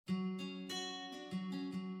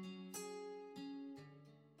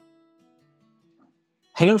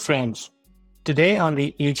Hello, friends. Today on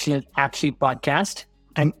the Ursem Athlete podcast,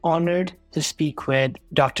 I'm honored to speak with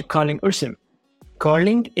Dr. Ursem.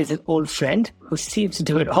 Carling is an old friend who seems to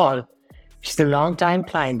do it all. She's a longtime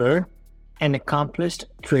climber, an accomplished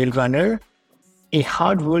trail runner, a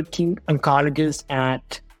hardworking oncologist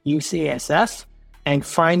at UCSF, and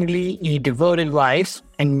finally a devoted wife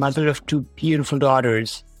and mother of two beautiful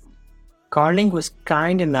daughters. Carling was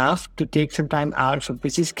kind enough to take some time out of her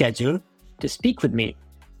busy schedule to speak with me.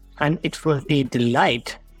 And it was a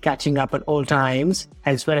delight catching up on old times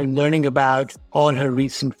as well as learning about all her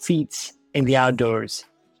recent feats in the outdoors.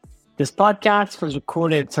 This podcast was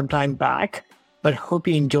recorded some time back, but hope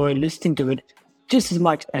you enjoy listening to it just as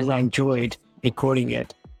much as I enjoyed recording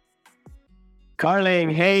it.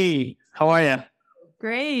 Carling, hey, how are you?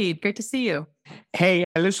 Great to see you. Hey,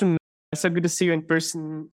 listen, so good to see you in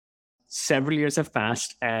person. Several years have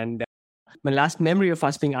passed, and my last memory of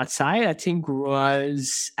us being outside, I think,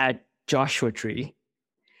 was at Joshua Tree.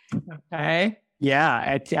 Okay.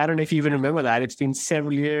 Yeah, I don't know if you even remember that. It's been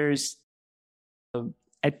several years.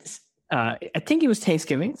 I think it was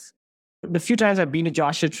Thanksgiving. The few times I've been to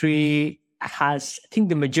Joshua Tree I think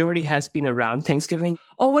the majority has been around Thanksgiving.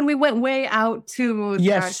 Oh, when we went way out to...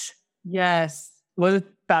 Yes. Yes. Was it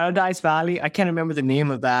Paradise Valley? I can't remember the name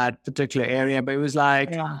of that particular area, but it was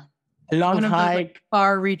like a long hike.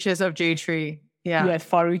 Far reaches of J Tree. Yeah. Yeah,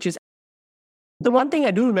 far reaches. The one thing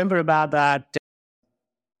I do remember about that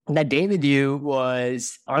day with you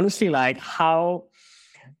was honestly like how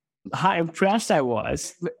impressed I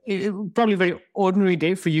was. Probably a very ordinary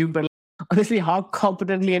day for you, but honestly, how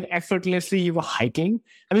competently and effortlessly you were hiking.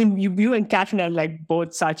 I mean, you and Catherine are like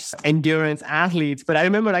both such endurance athletes, but I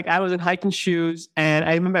remember like I was in hiking shoes, and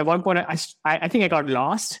I remember at one point I think I got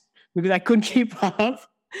lost because I couldn't keep up.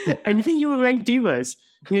 And I think you were wearing Divas.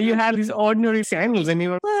 You had these ordinary sandals, and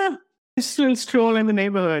you were still stroll in the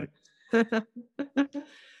neighborhood.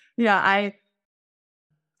 Yeah,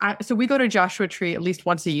 so we go to Joshua Tree at least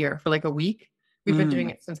once a year for like a week. We've been doing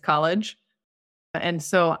it since college. And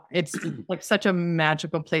so it's like such a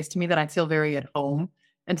magical place to me that I feel very at home.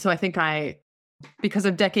 And so I think because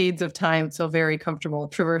of decades of time, feel very comfortable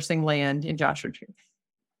traversing land in Joshua Tree.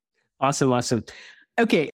 Awesome.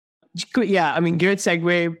 Okay. Yeah, I mean, great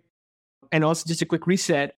segue. And also just a quick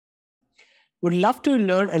reset. Would love to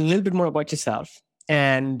learn a little bit more about yourself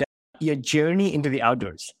and your journey into the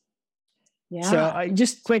outdoors. Yeah. So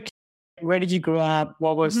just quick, where did you grow up?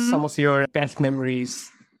 What was some of your best memories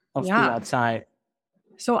of being outside?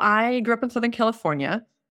 So I grew up in Southern California,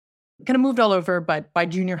 kind of moved all over, but by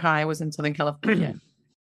junior high I was in Southern California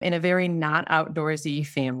in a very not outdoorsy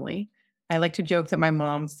family. I like to joke that my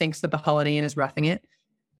mom thinks that the Holiday Inn is roughing it.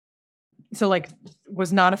 So like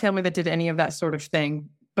was not a family that did any of that sort of thing,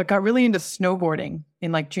 but got really into snowboarding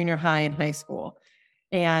in like junior high and high school,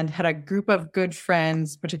 and had a group of good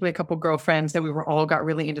friends, particularly a couple girlfriends that we were all got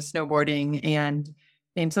really into snowboarding. And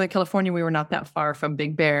in Southern California, we were not that far from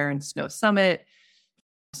Big Bear and Snow Summit.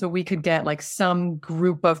 So we could get like some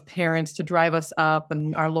group of parents to drive us up,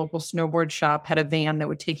 and our local snowboard shop had a van that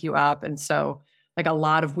would take you up. And so like a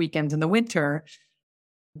lot of weekends in the winter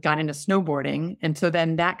got into snowboarding. And so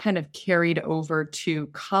then that kind of carried over to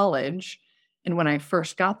college. And when I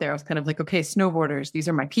first got there, I was kind of like, okay, snowboarders, these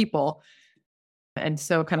are my people. And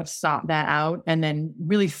so kind of sought that out. And then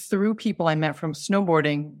really through people I met from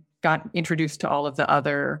snowboarding, got introduced to all of the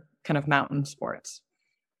other kind of mountain sports.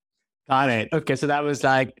 Got it. Okay, so that was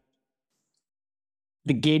like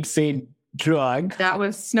the gateway drug.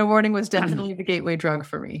 Snowboarding was definitely the gateway drug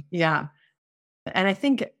for me. Yeah. And I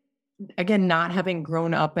think, again, not having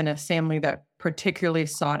grown up in a family that particularly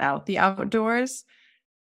sought out the outdoors,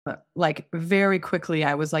 like very quickly,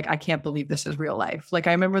 I was like, I can't believe this is real life. Like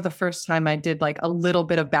I remember the first time I did like a little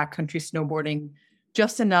bit of backcountry snowboarding,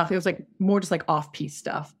 just enough. It was like more just like off-piste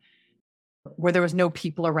stuff where there was no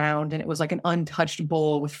people around, and it was like an untouched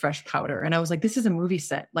bowl with fresh powder. And I was like, this is a movie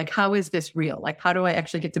set. Like, how is this real? Like, how do I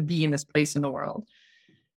actually get to be in this place in the world?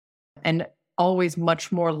 And always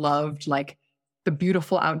much more loved like the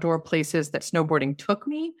beautiful outdoor places that snowboarding took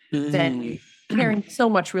me than caring so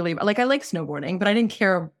much really. Like I like snowboarding, but I didn't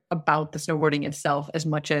care about the snowboarding itself as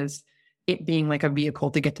much as it being like a vehicle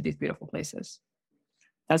to get to these beautiful places.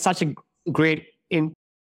 That's such a great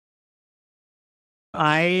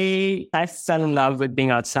I fell in love with being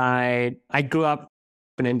outside. I grew up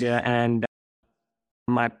in India, and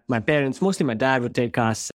my parents, mostly my dad, would take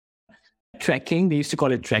us trekking. They used to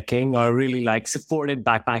call it trekking, or really like supported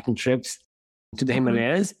backpacking trips to the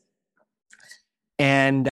Himalayas.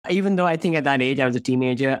 And even though I think at that age I was a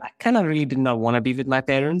teenager, I kind of really did not want to be with my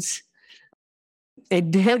parents.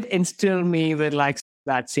 It did instill me with like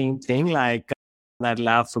that same thing, like that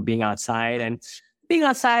love for being outside and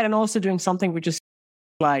also doing something which is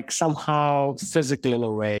like somehow physical in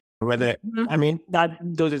a way. Whether I mean that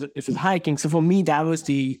those if it's hiking. So for me, that was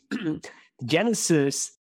the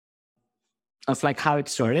genesis of like how it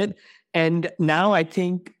started. And now I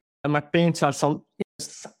think my parents are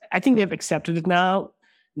I think they've accepted it now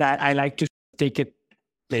that I like to take it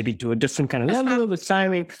maybe to a different kind of level with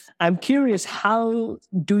timing. I'm curious, how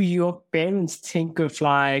do your parents think of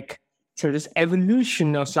like this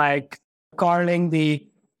evolution of like Carling the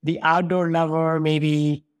outdoor lover,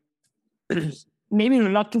 maybe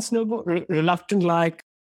reluctant snowboard, reluctant like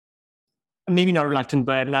maybe not reluctant,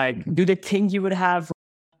 but like, do they think you would have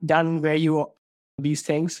done where you these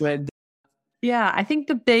things with? Yeah, I think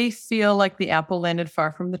that they feel like the apple landed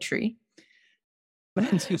far from the tree.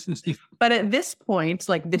 But at this point,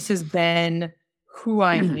 like this has been who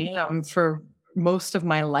I am for most of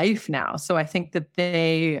my life now. So I think that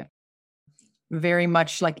they very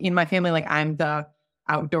much like in my family, like I'm the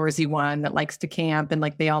outdoorsy one that likes to camp and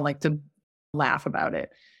like they all like to laugh about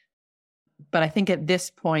it. But I think at this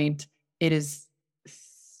point, it's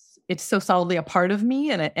so solidly a part of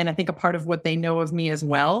me and I think a part of what they know of me as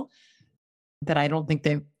well that I don't think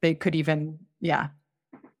they could even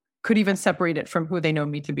separate it from who they know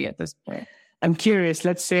me to be at this point. I'm curious,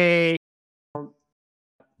 let's say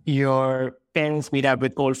your parents meet up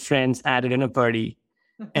with old friends at a dinner party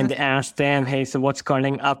and they ask them, hey, so what's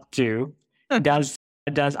Carling up to? Does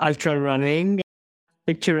ultra running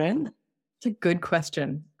picture in? It's a good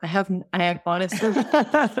question. I have honestly,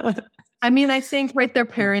 I mean, I think they're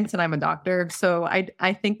parents and I'm a doctor. So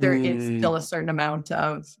I think there is still a certain amount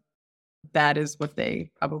of that is what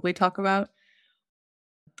they probably talk about.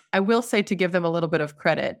 I will say, to give them a little bit of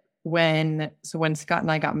credit, when Scott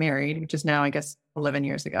and I got married, which is now, I guess, 11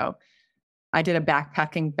 years ago, I did a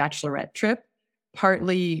backpacking bachelorette trip,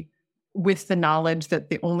 partly with the knowledge that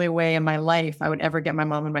the only way in my life I would ever get my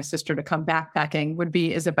mom and my sister to come backpacking would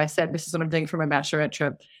be as if I said, this is what I'm doing for my bachelorette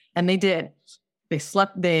trip. And they did.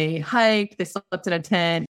 They hiked, they slept in a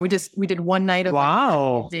tent. We did one night of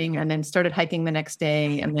camping and then started hiking the next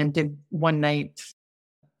day and then did one night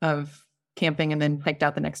of camping and then hiked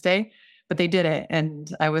out the next day. But they did it.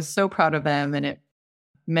 And I was so proud of them. And it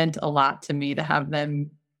meant a lot to me to have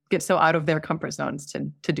them get so out of their comfort zones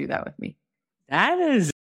to do that with me.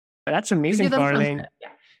 That's amazing, Carling.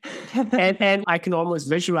 and I can almost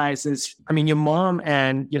visualize this. I mean, your mom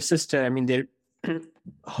and your sister, I mean, they're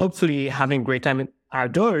hopefully having a great time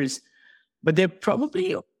outdoors, but they're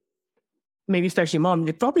probably, maybe especially mom,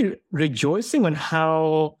 they're probably rejoicing on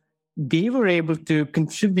how they were able to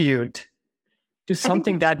contribute to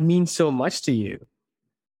something that means so much to you.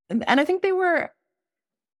 And I think they were,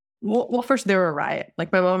 well, first they were a riot.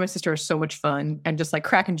 Like my mom and my sister are so much fun and just like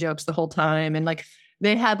cracking jokes the whole time. And like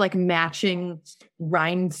they had like matching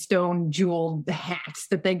rhinestone jeweled hats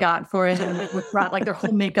that they got for it. And they brought like their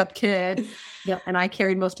whole makeup kit. Yeah, and I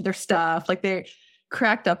carried most of their stuff. Like they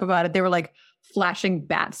cracked up about it. They were like flashing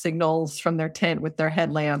bat signals from their tent with their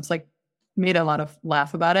headlamps, like made a lot of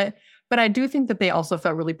laugh about it. But I do think that they also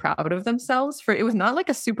felt really proud of themselves for it was not like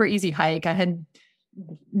a super easy hike. I had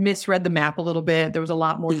misread the map a little bit. There was a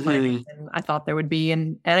lot more climbing than I thought there would be.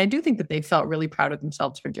 And I do think that they felt really proud of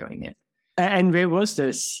themselves for doing it. And where was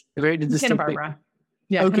this? Where did this Santa Barbara.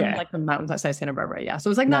 Yeah, okay. Kind of like the mountains outside Santa Barbara. Yeah, so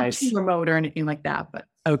it was like not too remote or anything like that. But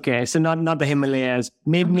okay, so not the Himalayas.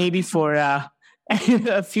 Maybe for a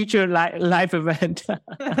future life event.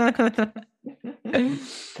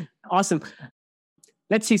 Awesome.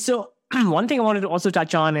 Let's see. So one thing I wanted to also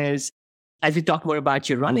touch on is, as we talk more about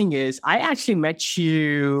your running, is I actually met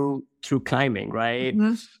you through climbing, right?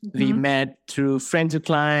 We met through friends who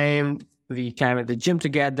climbed. We climbed at the gym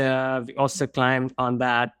together. We also climbed on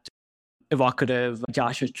that evocative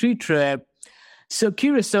Joshua Tree trip. So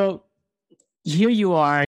curious. So here you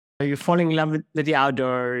are, you're falling in love with the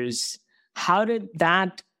outdoors. How did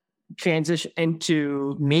that transition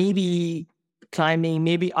into maybe climbing,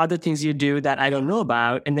 maybe other things you do that I don't know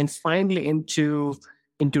about, and then finally into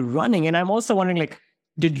running? And I'm also wondering, like,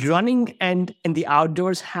 did running and the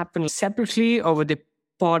outdoors happen separately, or were they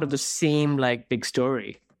part of the same like big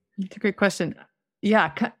story? It's a great question.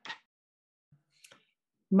 Yeah.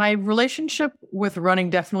 My relationship with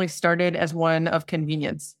running definitely started as one of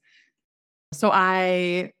convenience. So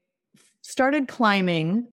I started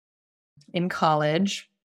climbing in college.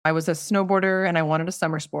 I was a snowboarder and I wanted a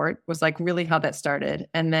summer sport, was like really how that started.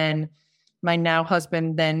 And then my now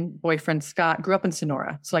husband, then boyfriend, Scott, grew up in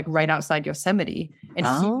Sonora. So like right outside Yosemite.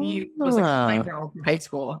 And he was like a climber all through high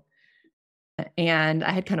school. And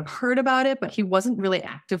I had kind of heard about it, but he wasn't really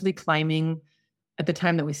actively climbing at the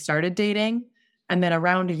time that we started dating. And then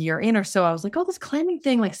around a year in or so, I was like, oh, this climbing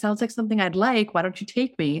thing like sounds like something I'd like. Why don't you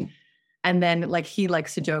take me? And then like he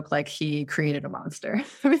likes to joke like he created a monster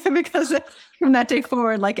because from that day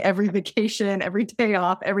forward, like every vacation, every day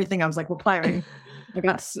off, everything, I was like, well, climbing.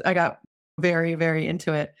 I got very, very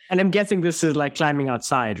into it. And I'm guessing this is like climbing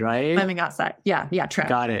outside, right? Climbing outside. Yeah. Track.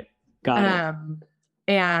 Got it.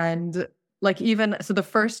 And like so the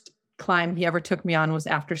first climb he ever took me on was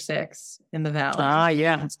after 6 in the valley. Ah,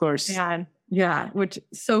 yeah, of course. And yeah, which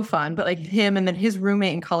so fun. But like him and then his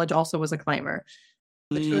roommate in college also was a climber.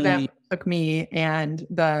 The two of them took me and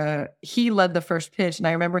he led the first pitch. And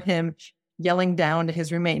I remember him yelling down to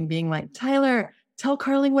his roommate and being like, Tyler, tell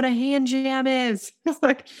Carling what a hand jam is. It's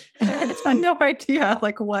like, I had no idea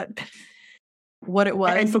like what it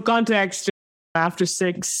was. And for context, after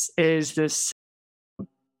 6 is this,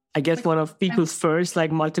 I guess, one of people's first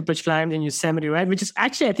like multiple climbs in Yosemite, right? Which is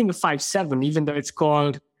actually, I think, a 5-7, even though it's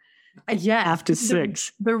called after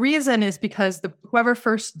 6. The reason is because whoever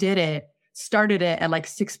first did it started it at like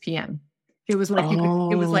 6 p.m. It was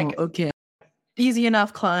like okay, easy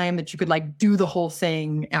enough climb that you could like do the whole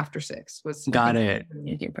thing after 6. Got it.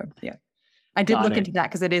 Yeah, I did look into that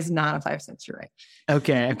because it is not a 5-6. You're right.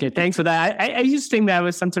 Okay. Thanks for that. I just think that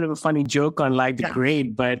was some sort of a funny joke on like the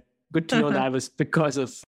grade, but good to know that was because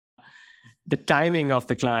of the timing of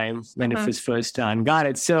the climb when it was first done. Got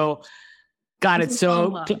it. So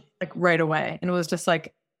like right away, and it was just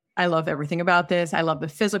like, I love everything about this. I love the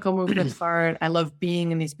physical movement part. I love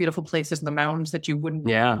being in these beautiful places in the mountains that you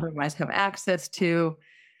wouldn't otherwise have access to.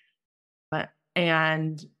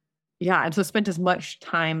 And so spent as much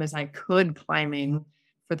time as I could climbing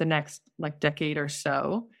for the next like decade or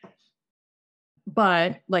so.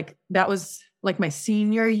 But like that was like my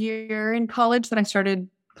senior year in college that I started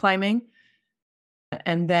climbing.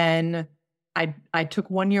 And then I took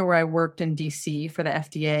 1 year where I worked in DC for the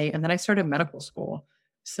FDA, and then I started medical school.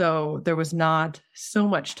 So there was not so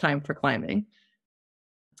much time for climbing.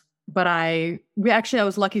 But I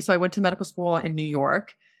was lucky. So I went to medical school in New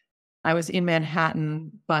York. I was in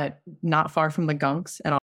Manhattan, but not far from the Gunks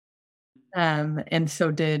at all. And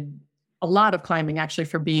so did a lot of climbing actually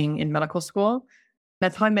for being in medical school.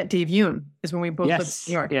 That's how I met Dave Yoon, is when we both lived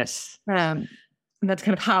in New York. Yes. And that's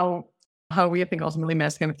kind of how we, I think, ultimately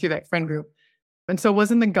met kind of through that friend group. And so it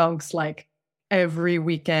was in the Gunks like every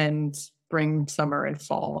weekend, spring, summer, and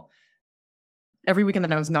fall. Every weekend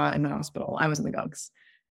that I was not in the hospital, I was in the Gunks.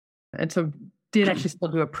 And so did actually still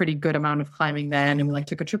do a pretty good amount of climbing then. And we like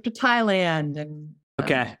took a trip to Thailand and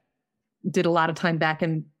did a lot of time back.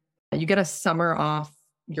 And you get a summer off,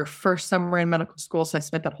 your first summer in medical school. So I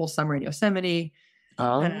spent that whole summer in Yosemite.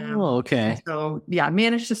 Oh, okay. So yeah,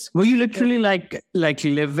 managed to. Were you literally like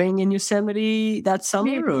living in Yosemite that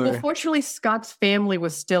summer? Well, fortunately, Scott's family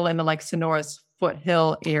was still in the like Sonora's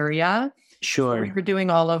foothill area. Sure. So we were doing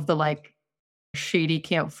all of the like shady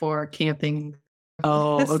Camp 4 camping.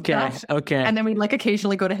 Oh, okay. Stuff. Okay. And then we'd like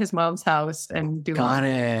occasionally go to his mom's house and do. Got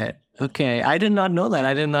it. Okay. I did not know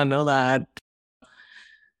that.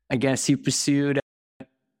 I guess you pursued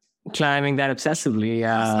climbing that obsessively.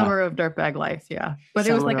 Summer of dirtbag life. Yeah. But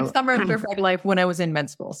it was like a summer of dirtbag life when I was in med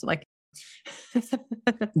school. So like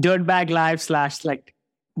dirtbag life / like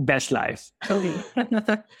best life. Totally.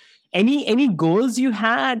 Any goals you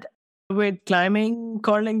had with climbing,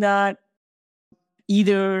 Carling, that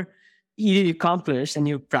either you accomplished and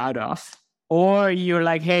you're proud of, or you're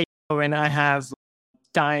like, hey, when I have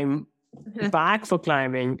time back for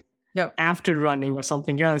climbing after running or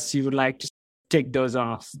something else, you would like to take those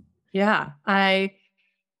off? Yeah.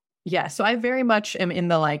 So I very much am in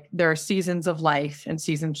the like, there are seasons of life and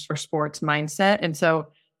seasons for sports mindset. And so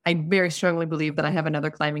I very strongly believe that I have another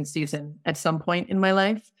climbing season at some point in my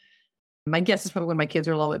life. My guess is probably when my kids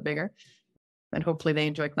are a little bit bigger, and hopefully they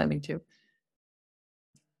enjoy climbing too.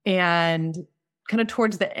 And kind of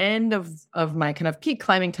towards the end of my kind of peak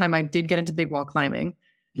climbing time, I did get into big wall climbing.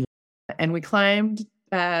 Yeah. And we climbed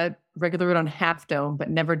regular route on Half Dome, but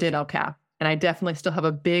never did El Cap. And I definitely still have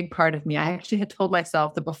a big part of me. I actually had told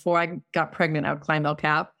myself that before I got pregnant, I would climb El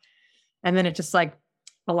Cap. And then it just like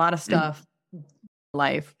a lot of stuff,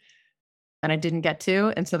 life, and I didn't get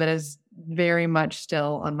to. And so that is very much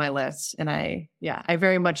still on my list. And I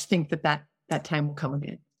very much think that time will come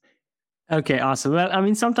again. Okay, awesome. Well, I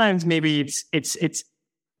mean, sometimes maybe it's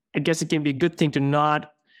I guess it can be a good thing to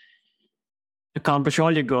not accomplish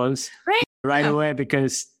all your goals right away,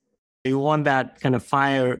 because you want that kind of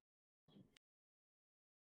fire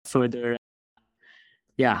further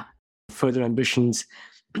ambitions.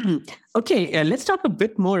 Okay, let's talk a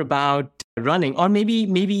bit more about running, or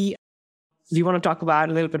maybe you want to talk about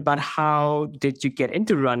a little bit about how did you get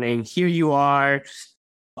into running? Here you are,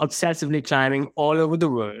 obsessively climbing all over the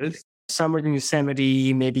world. Summer in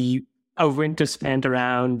Yosemite, maybe a winter spent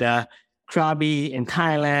around Krabi in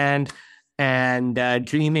Thailand, and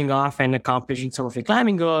dreaming of and accomplishing some of your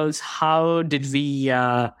climbing goals. How did we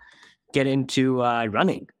get into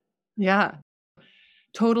running? Yeah,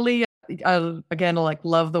 totally. Again, like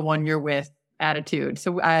love the one you're with attitude.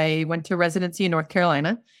 So I went to residency in North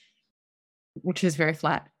Carolina, which is very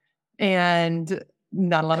flat and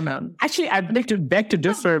not a lot of mountains. Actually, I beg to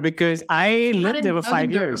differ because I lived there for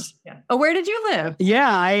 5 years. Yeah. Oh, where did you live? Yeah,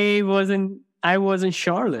 I was in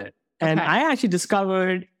Charlotte, and Okay. I actually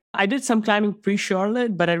discovered I did some climbing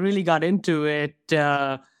pre-Charlotte, but I really got into it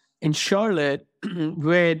in Charlotte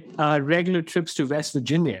with regular trips to West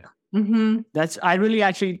Virginia. Mm-hmm. I really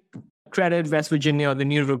actually credit West Virginia or the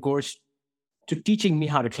New River Gorge to teaching me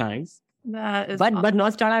how to climb. That is But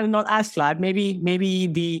North Carolina is not as flat. Maybe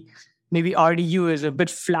RDU is a bit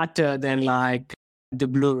flatter than like the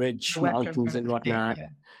Blue Ridge Mountains and whatnot. Yeah.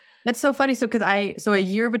 That's so funny. So a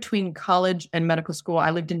year between college and medical school,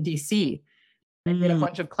 I lived in DC. I did a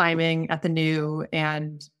bunch of climbing at the New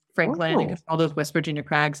and Franklin and all those West Virginia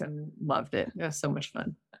crags and loved it. It was so much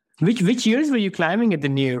fun. Which years were you climbing at the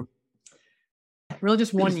New? Really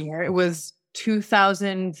just 1 year. It was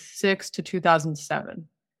 2006 to 2007.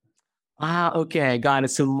 Ah, okay, got it.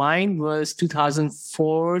 So mine was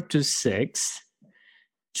 2004 to 6.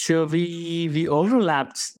 So we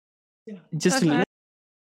overlapped just a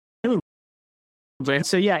little bit.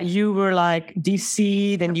 So yeah, you were like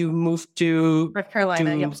DC, then you moved to North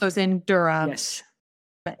Carolina. Yep. So I was in Durham. Yes.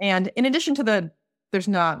 And in addition to there's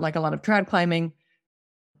not like a lot of trad climbing,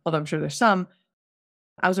 although I'm sure there's some.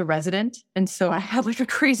 I was a resident. And so I had like a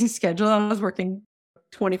crazy schedule. I was working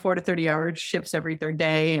 24 to 30-hour shifts every third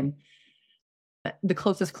day. And the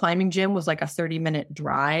closest climbing gym was like a 30-minute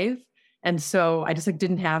drive. And so I just like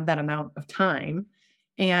didn't have that amount of time.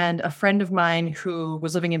 And a friend of mine who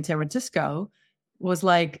was living in San Francisco was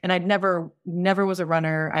like, and I'd never was a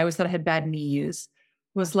runner. I always thought I had bad knees,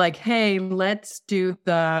 was like, hey, let's do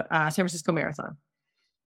the San Francisco Marathon.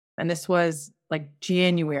 And this was like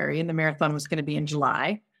January and the marathon was going to be in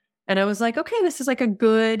July. And I was like, okay, this is like a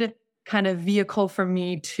good kind of vehicle for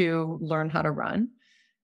me to learn how to run.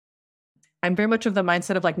 I'm very much of the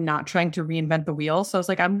mindset of like not trying to reinvent the wheel. So I was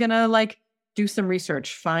like, I'm going to like do some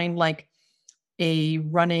research, find like a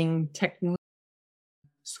running technique,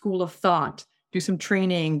 school of thought, do some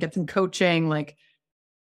training, get some coaching. Like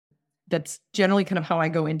that's generally kind of how I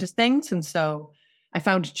go into things. And so I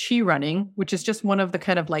found chi running, which is just one of the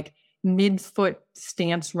kind of like mid-foot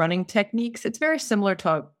stance running techniques. It's very similar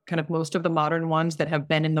to kind of most of the modern ones that have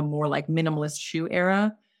been in the more like minimalist shoe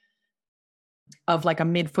era of like a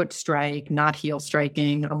mid-foot strike, not heel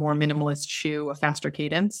striking, a more minimalist shoe, a faster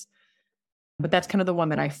cadence. But that's kind of the one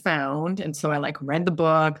that I found. And so I like read the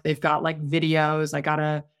book. They've got like videos.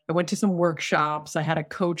 I went to some workshops. I had a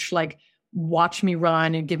coach like watch me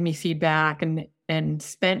run and give me feedback and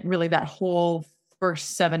spent really that whole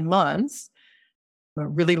first 7 months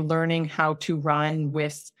really learning how to run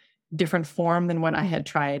with different form than what I had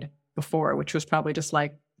tried before, which was probably just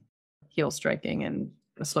like heel striking and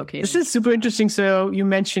a slow cadence. This is super interesting. So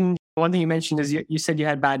one thing you mentioned is you said you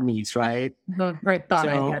had bad knees, right? Right. I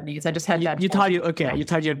had bad knees. I just had bad. You thought you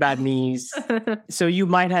had bad knees. So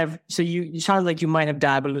you sound like you might have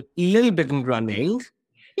dabbled a little bit in running.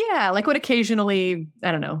 Yeah. Like would occasionally,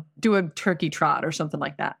 I don't know, do a turkey trot or something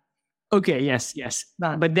like that. Okay. Yes.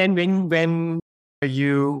 But then when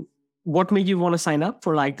what made you want to sign up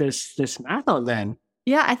for like this marathon then?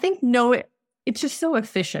 Yeah, I think it's just so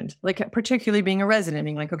efficient. Like particularly being a resident,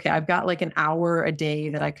 being like, okay, I've got like an hour a day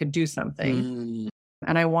that I could do something.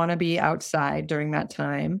 And I want to be outside during that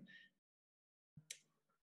time.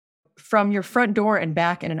 From your front door and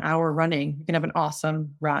back in an hour running, you can have an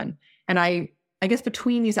awesome run. And I guess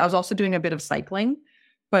between these, I was also doing a bit of cycling,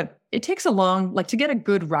 but it takes to get a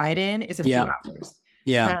good ride in is a few hours.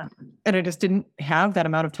 Yeah. And I just didn't have that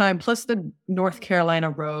amount of time. Plus the North Carolina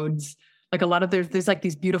roads, like a lot of there's like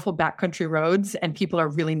these beautiful backcountry roads and people are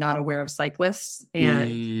really not aware of cyclists.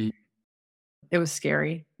 And it was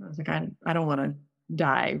scary. I was like, I don't want to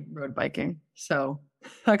die road biking. So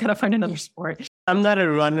I got to find another sport. I'm not a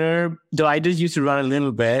runner, though I just used to run a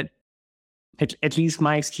little bit. At least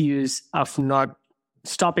my excuse of not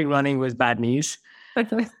stopping running was bad knees.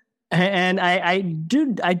 And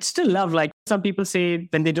I'd still love, like some people say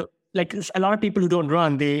when they don't, like a lot of people who don't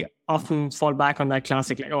run, they often fall back on that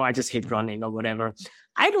classic, like, oh, I just hate running or whatever.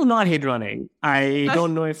 I do not hate running. I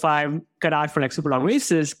don't know if I'm cut out for like super long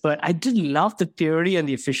races, but I did love the purity and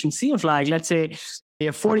the efficiency of like, let's say you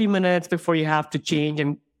have 40 minutes before you have to change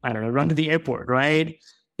and I don't know, run to the airport, right?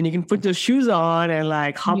 and you can put those shoes on and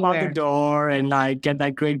like hop out the Anywhere. door and like get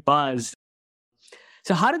that great buzz.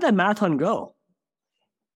 So how did that marathon go?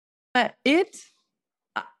 I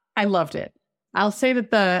loved it. I'll say that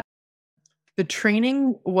the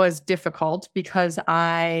training was difficult because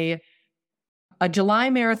a July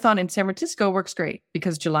marathon in San Francisco works great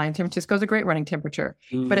because July in San Francisco is a great running temperature.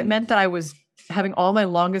 But it meant that I was having all my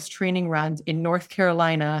longest training runs in North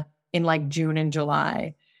Carolina in like June and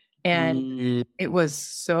July. And it was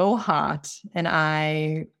so hot. And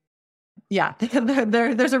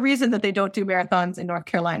there's a reason that they don't do marathons in North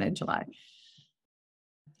Carolina in July.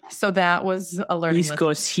 So that was a learning East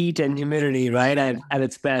Coast heat and humidity, right? At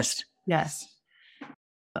its best. Yes.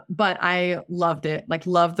 But I loved it. Like,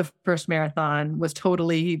 loved the first marathon, was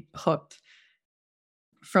totally hooked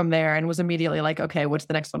from there, and was immediately like, okay, what's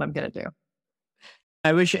the next one I'm going to do?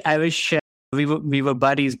 I wish we were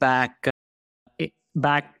buddies back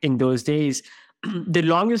in those days. The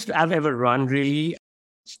longest I've ever run really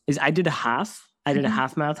is I did a half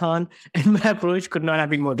marathon, and my approach could not have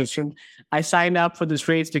been more different. I signed up for this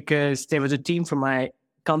race because there was a team from my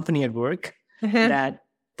company at work that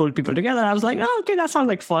pulled people together. I was like, oh, okay, that sounds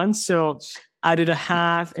like fun. So I did a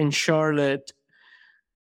half in Charlotte.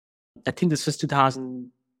 I think this was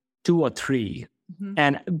 2002 or 3.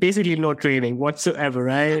 And basically no training whatsoever,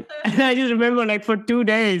 right? And I just remember like for 2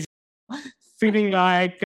 days feeling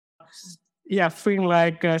like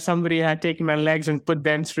somebody had taken my legs and put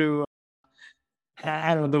them through,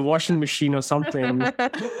 I don't know, the washing machine or something.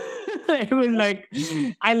 It was like,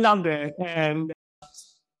 I loved it. And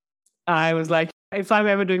I was like, if I'm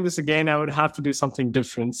ever doing this again, I would have to do something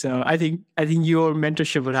different. So I think your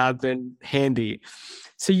mentorship would have been handy.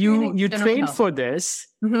 So you trained for this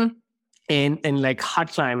in like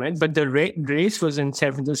hot climate, but the race was in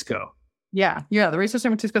San Francisco. Yeah. The race was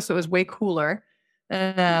San Francisco, so it was way cooler.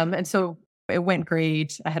 And so it went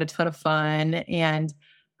great. I had a ton of fun. And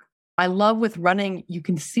I love with running, you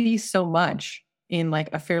can see so much in like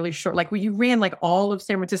a fairly short, like when you ran like all of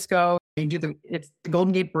San Francisco, you do it's the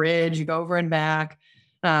Golden Gate Bridge, you go over and back.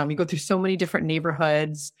 You go through so many different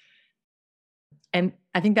neighborhoods. And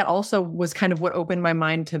I think that also was kind of what opened my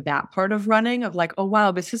mind to that part of running, of like, oh,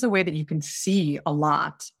 wow, this is a way that you can see a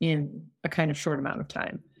lot in a kind of short amount of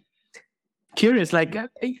time. Curious, like,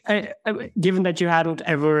 given that you hadn't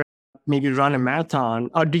ever maybe run a marathon,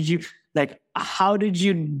 or did you, like, how did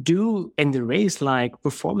you do in the race, like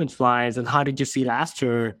performance-wise, and how did you feel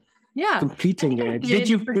after completing it?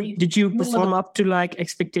 Did you perform up to like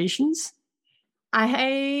expectations?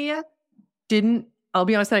 I didn't. I'll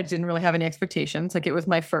be honest, I didn't really have any expectations. Like, it was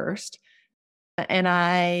my first. And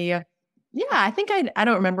I think I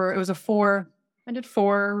don't remember. It was I did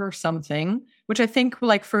 4 or something, which I think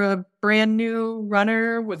like for a brand new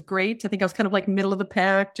runner was great. I think I was kind of like middle of the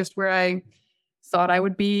pack, just where I thought I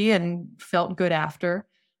would be, and felt good after.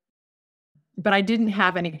 But I didn't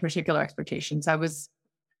have any particular expectations.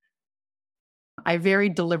 I very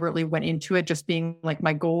deliberately went into it just being like,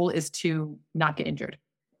 my goal is to not get injured.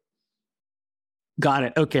 Got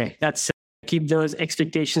it. Okay. That's keep those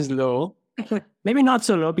expectations low. Maybe not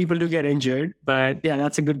so low. People do get injured, but yeah,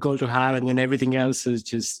 that's a good goal to have. And then everything else is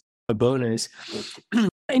just a bonus.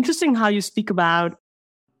 Interesting how you speak about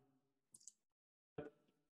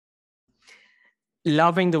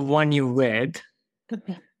loving the one you're with.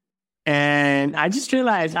 And I just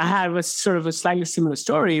realized I had a sort of a slightly similar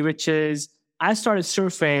story, which is I started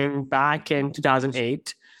surfing back in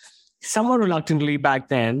 2008, somewhat reluctantly back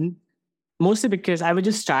then. Mostly because I was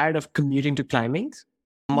just tired of commuting to climbing,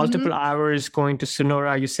 multiple hours going to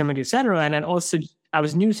Sonora, Yosemite, etc. And then also I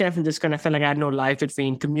was new to San Francisco, and I felt like I had no life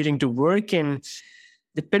between commuting to work in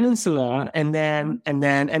the peninsula, and then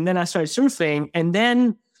I started surfing, and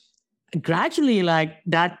then gradually like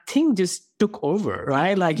that thing just took over,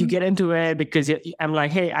 right? Like you get into it because I'm like,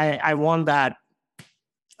 hey, I want that,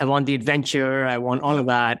 I want the adventure, I want all of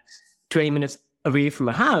that. 20 minutes away from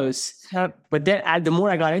my house, but then the more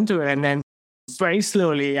I got into it, and then very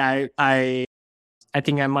slowly, I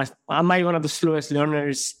think I might be one of the slowest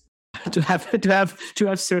learners to have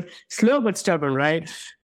slow but stubborn, right?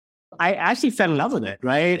 I actually fell in love with it,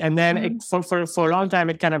 right? And then for a long time,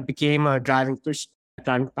 it kind of became a driving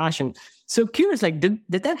passion. So curious, like,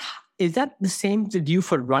 is that the same with you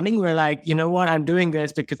for running? Where like, you know what, I'm doing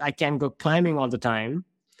this because I can't go climbing all the time.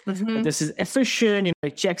 But this is efficient,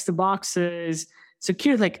 it checks the boxes. So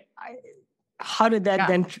curious, like, how did that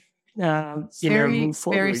then? Move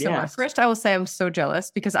forward. Very similar. First, I will say I'm so jealous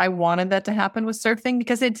because I wanted that to happen with surfing,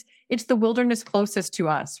 because it's the wilderness closest to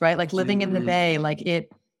us, right? Like living in the Bay, like it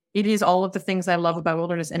is all of the things I love about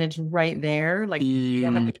wilderness, and it's right there. Like you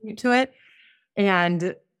don't have to commute to it.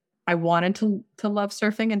 And I wanted to love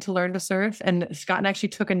surfing and to learn to surf. And Scott and I actually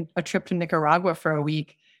took a trip to Nicaragua for a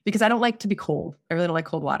week because I don't like to be cold. I really don't like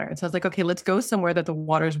cold water. And so I was like, okay, let's go somewhere that the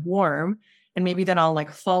water's warm. And maybe then I'll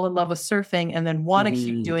like fall in love with surfing and then want to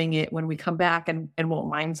keep doing it when we come back and won't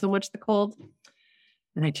mind so much the cold.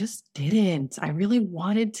 And I just didn't. I really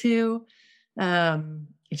wanted to.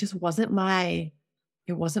 It just wasn't my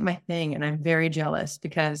thing. And I'm very jealous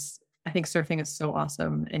because I think surfing is so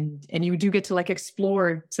awesome. And you do get to like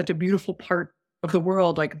explore such a beautiful part of the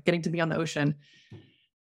world, like getting to be on the ocean.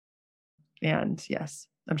 And yes,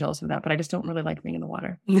 I'm jealous of that, but I just don't really like being in the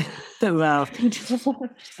water. Well,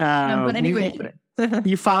 but anyway,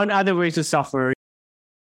 you found other ways to suffer.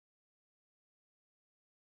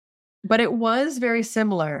 But it was very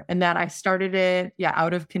similar in that I started it,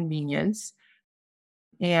 out of convenience.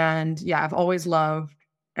 And I've always loved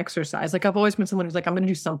exercise. Like I've always been someone who's like, I'm going to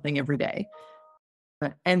do something every day.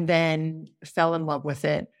 And then fell in love with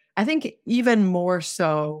it. I think even more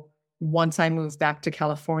so once I moved back to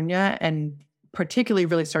California and particularly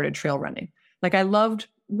really started trail running. Like I loved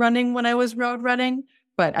running when I was road running,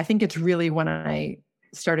 but I think it's really when I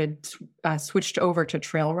started switched over to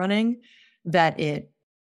trail running that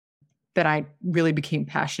I really became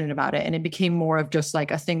passionate about it. And it became more of just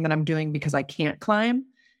like a thing that I'm doing because I can't climb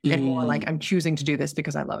and more like I'm choosing to do this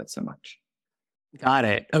because I love it so much. Got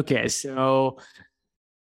it. Okay. So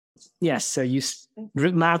yes, so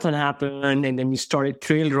marathon happened and then you started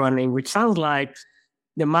trail running, which sounds like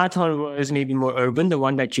the marathon was maybe more urban, the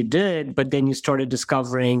one that you did, but then you started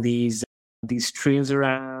discovering these trails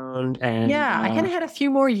around. And I kind of had a few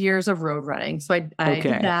more years of road running. So I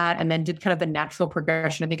did that and then did kind of the natural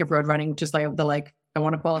progression, I think, of road running, which is like I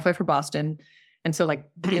want to qualify for Boston. And so like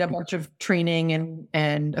did a bunch of training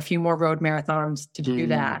and a few more road marathons to do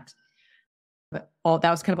that. But that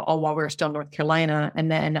was kind of all while we were still in North Carolina.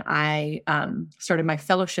 And then I started my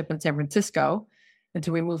fellowship in San Francisco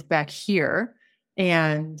until we moved back here.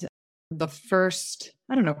 And the first,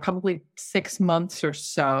 I don't know, probably 6 months or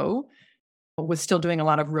so was still doing a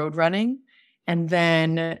lot of road running. And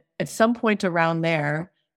then at some point around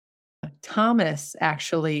there, Thomas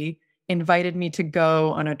actually invited me to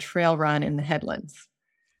go on a trail run in the Headlands.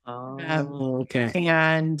 Okay.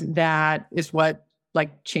 And that is what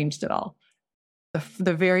like changed it all.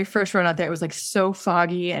 The very first run out there, it was like so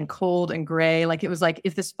foggy and cold and gray. Like it was like,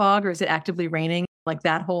 is this fog or is it actively raining? Like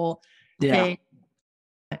that whole thing.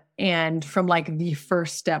 And from like the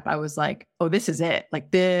first step, I was like, oh, this is it.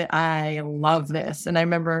 Like I love this. And I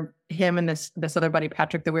remember him and this other buddy,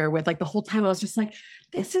 Patrick, that we were with, like the whole time I was just like,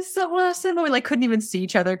 this is so awesome. And we like couldn't even see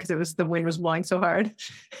each other because the wind was blowing so hard.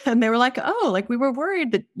 And they were like, oh, like we were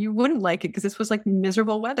worried that you wouldn't like it because this was like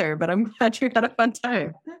miserable weather, but I'm glad you had a fun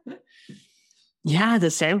time. Yeah,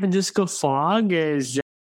 the San Francisco fog is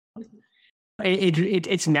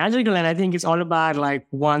it's magical, and I think it's all about like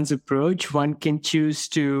one's approach. One can choose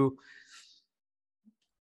to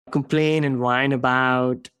complain and whine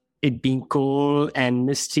about it being cold and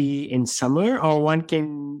misty in summer, or one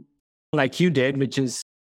can, like you did, which is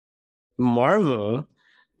marvel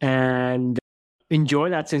and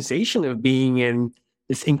enjoy that sensation of being in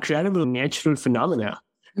this incredible natural phenomena.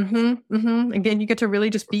 Again, you get to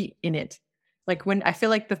really just be in it. Like when I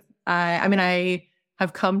feel like I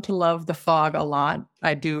have come to love the fog a lot.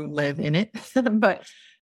 I do live in it, but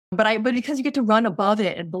because you get to run above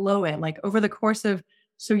it and below it, like over the course of,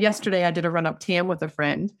 so yesterday I did a run up Tam with a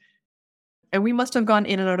friend and we must have gone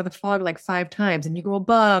in and out of the fog like 5 times, and you go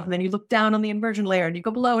above and then you look down on the inversion layer and you go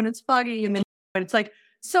below and it's foggy. And then it's like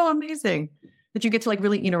so amazing that you get to like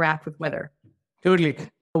really interact with weather. Totally.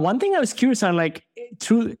 One thing I was curious on, like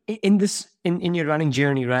in your running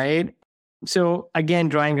journey, right? So again,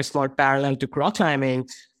 drawing a small parallel to rock climbing,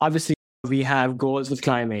 obviously we have goals with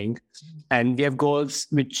climbing and we have goals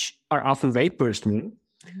which are often very personal.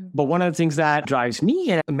 But one of the things that drives me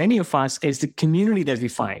and many of us is the community that we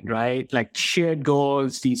find, right? Like shared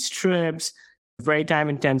goals, these trips, very time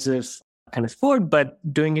intensive kind of sport, but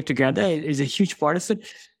doing it together is a huge part of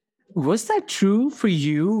it. Was that true for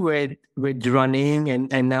you with running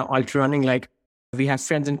and now ultra running? Like, we have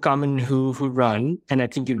friends in common who run, and I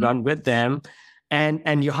think you run with them,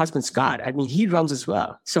 and your husband Scott, I mean, he runs as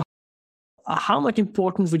well. So how much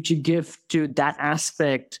importance would you give to that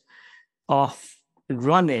aspect of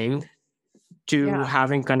running to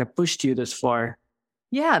having kind of pushed you this far?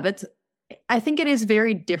 Yeah, I think it is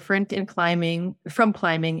very different from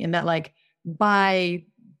climbing in that, like, by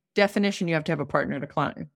definition, you have to have a partner to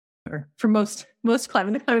climb, or for most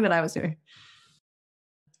climbing, the climbing that I was doing.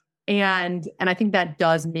 And I think that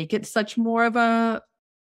does make it such more of a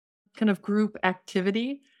kind of group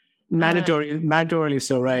activity. Mandatorily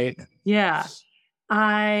so, right? Yeah.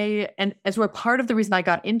 And as well, part of the reason I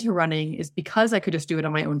got into running is because I could just do it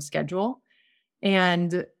on my own schedule.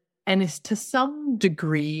 And it's to some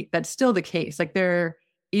degree, that's still the case. Like there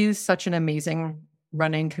is such an amazing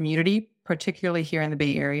running community, particularly here in the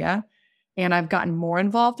Bay Area. And I've gotten more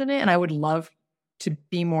involved in it, and I would love to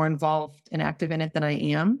be more involved and active in it than I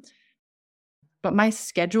am. But my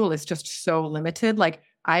schedule is just so limited. Like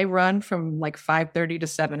I run from like 5:30 to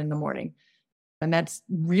 7 in the morning. And that's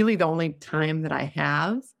really the only time that I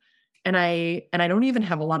have. And I don't even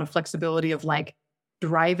have a lot of flexibility of like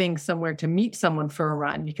driving somewhere to meet someone for a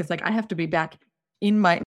run, because like I have to be back in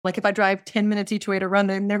my, like if I drive 10 minutes each way to run,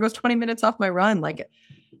 then there goes 20 minutes off my run. Like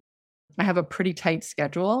I have a pretty tight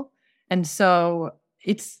schedule. And so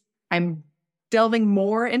I'm delving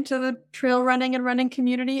more into the trail running and running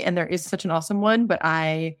community. And there is such an awesome one, but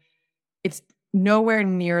it's nowhere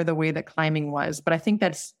near the way that climbing was. But I think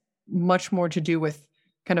that's much more to do with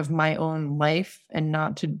kind of my own life and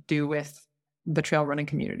not to do with the trail running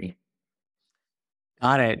community.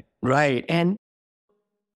 Got it. Right. And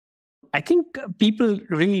I think people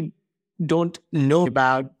really don't know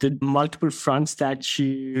about the multiple fronts that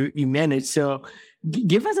you manage. So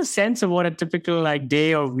give us a sense of what a typical like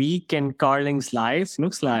day or week in Carling's life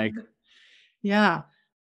looks like. Yeah.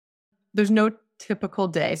 There's no typical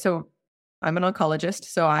day. So I'm an oncologist,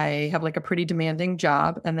 so I have like a pretty demanding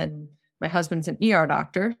job. And then my husband's an ER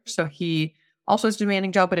doctor. So he also has a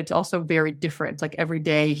demanding job, but it's also very different. Like every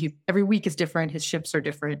day, every week is different. His shifts are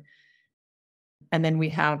different. And then we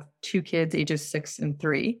have 2 kids, ages 6 and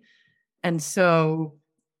 3. And so,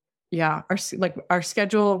 yeah, our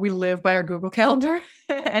schedule, we live by our Google Calendar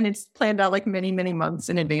and it's planned out like many, many months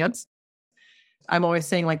in advance. I'm always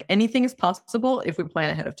saying like anything is possible if we plan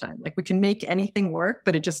ahead of time. Like we can make anything work,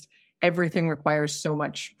 but everything requires so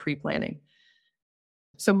much pre-planning.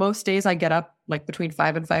 So most days I get up like between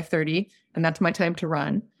 5 and 5:30, and that's my time to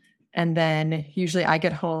run. And then usually I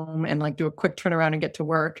get home and like do a quick turnaround and get to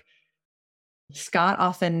work. Scott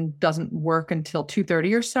often doesn't work until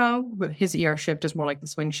 2:30 or so, but his ER shift is more like the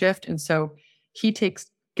swing shift. And so he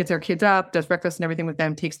gets our kids up, does breakfast and everything with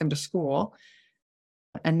them, takes them to school.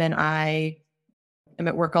 And then I am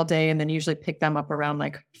at work all day and then usually pick them up around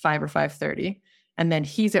like 5 or 5:30. And then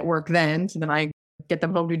he's at work then. So then I get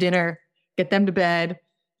them home to dinner, get them to bed,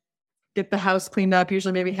 get the house cleaned up,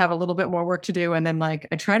 usually maybe have a little bit more work to do. And then like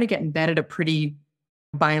I try to get in bed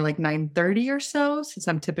by like 9:30 or so, since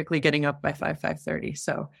I'm typically getting up by 5:30.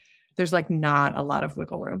 So there's like not a lot of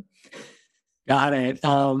wiggle room. Got it.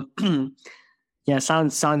 Yeah,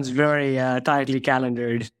 sounds very tightly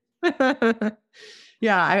calendared.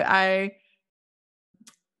 Yeah, I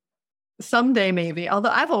someday maybe, although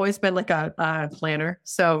I've always been like a planner.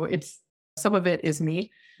 So some of it is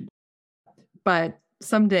me. But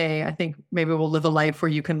someday I think maybe we'll live a life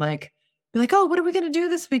where you can like be like, oh, what are we going to do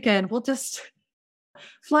this weekend? We'll just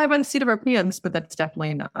fly by the seat of our pants. But that's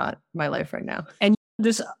definitely not my life right now. And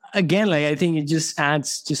this, again, like I think it just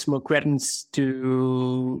adds just more credence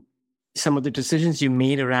to some of the decisions you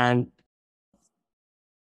made around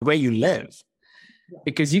where you live.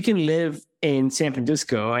 Because you can live in San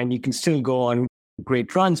Francisco and you can still go on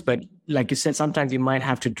great runs. But like you said, sometimes you might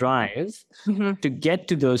have to drive to get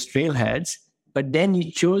to those trailheads. But then you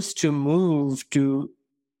chose to move to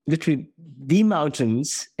literally the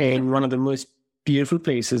mountains in one of the most beautiful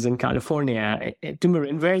places in California, to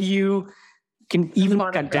Marin, where you can even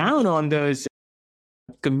cut down on those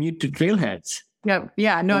commute to trailheads.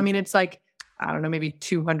 Yeah. No, I mean, it's like, I don't know, maybe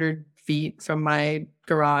 200 feet from my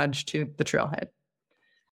garage to the trailhead.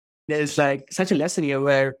 There's like such a lesson here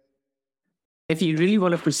where if you really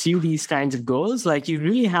want to pursue these kinds of goals, like you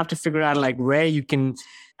really have to figure out like where you can,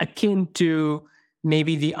 akin to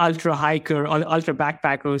maybe the ultra hiker or the ultra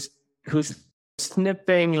backpacker who's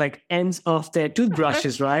snipping like ends of their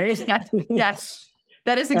toothbrushes, right? Yes.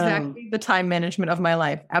 That is exactly the time management of my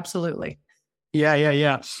life. Absolutely.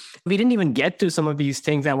 Yeah. We didn't even get to some of these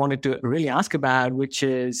things I wanted to really ask about, which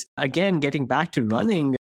is, again, getting back to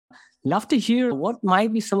running. Love to hear what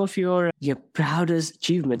might be some of your proudest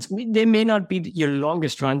achievements. They may not be your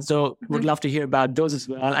longest runs, so would love to hear about those as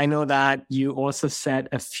well. I know that you also set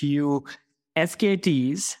a few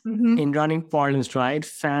FKTs in running parlance, right?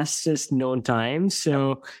 Fastest known time.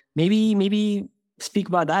 So maybe speak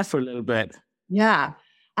about that for a little bit. Yeah,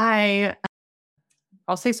 I'll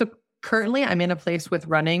say so. Currently, I'm in a place with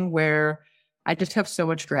running where I just have so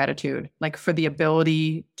much gratitude, like for the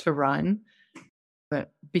ability to run,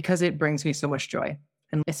 but because it brings me so much joy.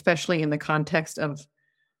 And especially in the context of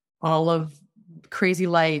all of crazy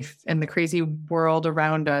life and the crazy world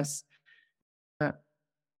around us,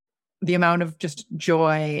 the amount of just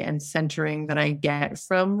joy and centering that I get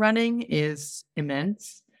from running is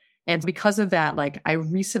immense. And because of that, like I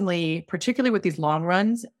recently, particularly with these long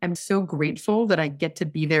runs, I'm so grateful that I get to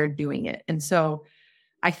be there doing it. And so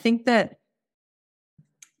I think that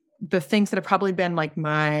the things that have probably been like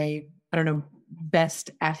my, I don't know,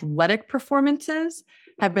 best athletic performances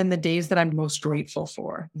have been the days that I'm most grateful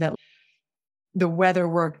for, that the weather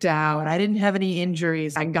worked out. I didn't have any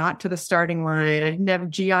injuries. I got to the starting line. I didn't have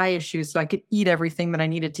GI issues, so I could eat everything that I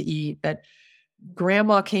needed to eat. That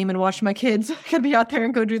grandma came and watched my kids. I could be out there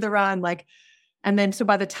and go do the run. Like, and then so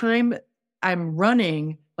by the time I'm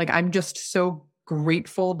running, like I'm just so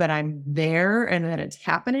grateful that I'm there and that it's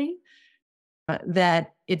happening.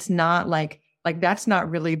 That it's not like that's not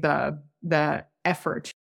really the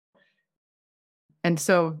effort. And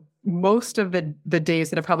so most of the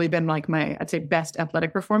days that have probably been like my, I'd say, best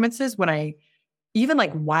athletic performances, when I, even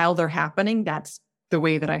like while they're happening, that's the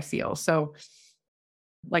way that I feel. So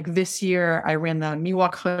like this year I ran the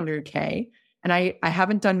Miwok 100K, and I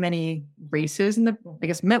haven't done many races I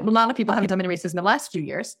guess a lot of people haven't done many races in the last few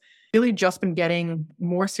years. Really just been getting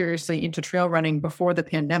more seriously into trail running before the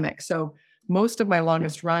pandemic. So most of my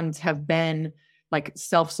longest runs have been like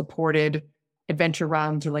self-supported adventure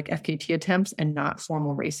runs or like FKT attempts and not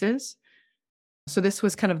formal races. So this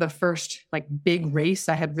was kind of the first like big race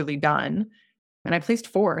I had really done. And I placed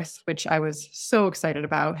fourth, which I was so excited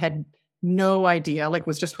about, had no idea, like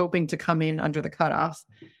was just hoping to come in under the cutoff.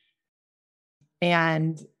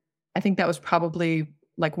 And I think that was probably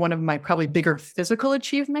like one of my probably bigger physical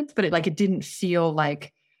achievements, but it didn't feel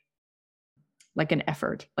like an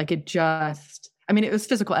effort. Like it just, I mean, it was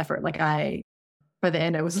physical effort. Like by the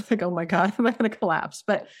end, I was like, oh my God, am I going to collapse?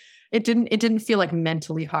 But it didn't feel like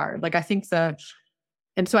mentally hard. Like I think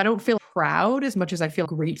and so I don't feel proud as much as I feel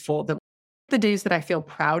grateful. That the days that I feel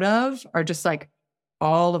proud of are just like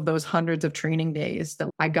all of those hundreds of training days that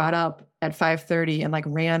I got up at 5:30 and like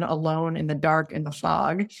ran alone in the dark in the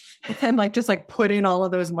fog and like just like put in all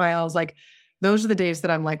of those miles. Like those are the days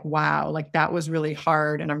that I'm like, wow, like that was really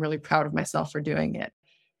hard. And I'm really proud of myself for doing it.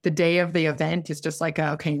 The day of the event is just like,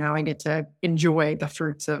 okay, now I get to enjoy the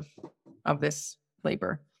fruits of this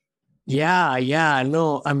labor. Yeah.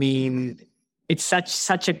 No, I mean, it's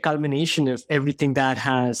such a culmination of everything that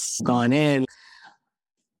has gone in.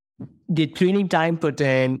 The training time put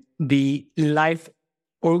in, the life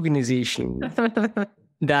organization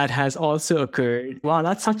that has also occurred. Wow,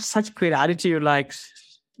 that's such great attitude. Like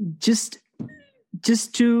just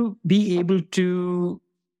to be able to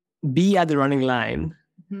be at the running line,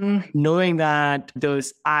 knowing that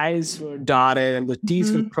those I's were dotted and the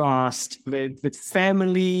T's were crossed with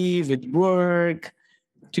family, with work,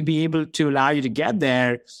 to be able to allow you to get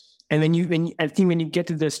there. And when you get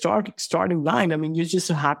to the starting line, I mean, you're just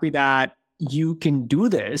so happy that you can do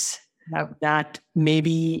this. That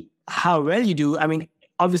maybe how well you do. I mean,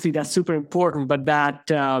 obviously that's super important, but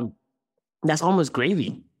that's almost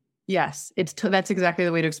gravy. Yes, that's exactly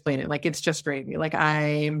the way to explain it. Like it's just gravy. Like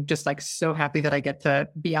I'm just like so happy that I get to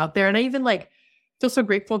be out there, and I even like feel so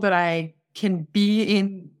grateful that I can be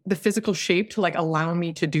in the physical shape to like allow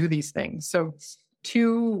me to do these things. So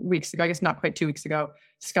 2 weeks ago, I guess not quite 2 weeks ago,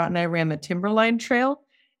 Scott and I ran the Timberline Trail,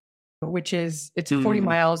 which it's 40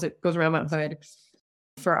 miles. It goes around Mount Hood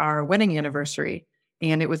for our wedding anniversary.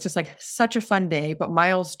 And it was just like such a fun day. But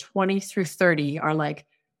miles 20 through 30 are like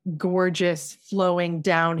gorgeous, flowing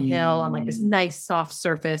downhill on like this nice soft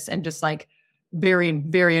surface and just like very,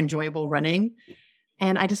 very enjoyable running.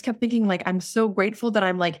 And I just kept thinking like, I'm so grateful that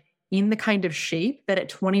I'm like in the kind of shape that at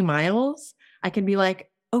 20 miles, I can be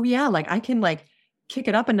like, oh yeah, like I can like kick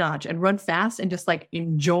it up a notch and run fast and just like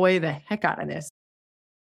enjoy the heck out of this.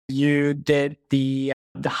 You did the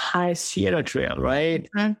High Sierra Trail, right?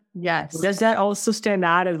 Yes. Does that also stand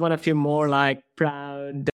out as one of your more like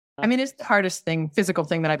proud? I mean, it's the hardest physical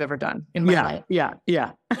thing that I've ever done in my life.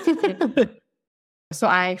 Yeah. So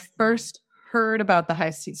I first heard about the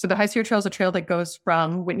High Sierra. So the High Sierra Trail is a trail that goes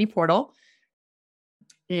from Whitney Portal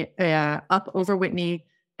up over Whitney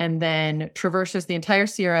and then traverses the entire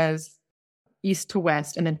Sierras east to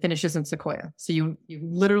west and then finishes in Sequoia. So you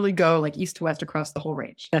literally go like east to west across the whole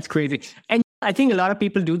range. That's crazy. And I think a lot of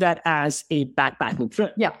people do that as a backpacking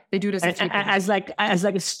trip. Yeah, they do it as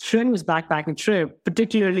a strenuous backpacking trip,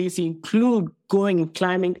 particularly if you include going and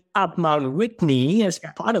climbing up Mount Whitney as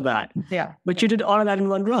part of that. Yeah. But you did all of that in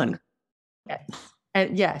one run. Yeah.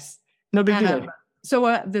 Yes. No big deal. So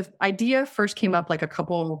the idea first came up like a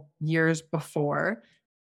couple years before.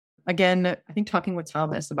 Again, I think talking with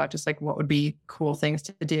Thomas about just like what would be cool things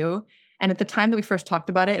to do. And at the time that we first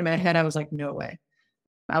talked about it, in my head, I was like, no way.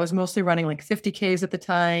 I was mostly running like 50Ks at the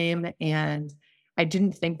time. And I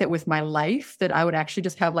didn't think that with my life that I would actually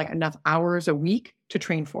just have like enough hours a week to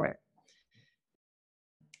train for it.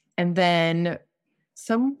 And then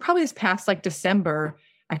probably this past like December,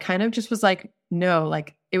 I kind of just was like, no,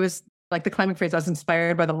 like it was like the climbing phrase, I was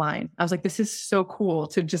inspired by the line. I was like, this is so cool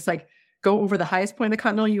to just like go over the highest point in the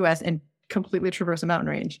continental US and completely traverse a mountain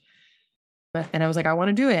range. And I was like, I want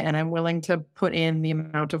to do it. And I'm willing to put in the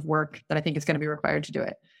amount of work that I think is going to be required to do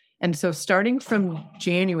it. And so starting from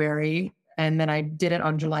January, and then I did it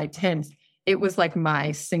on July 10th, it was like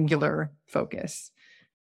my singular focus.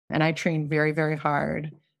 And I trained very, very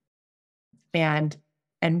hard and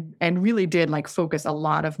really did like focus a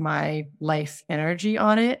lot of my life energy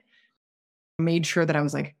on it. Made sure that I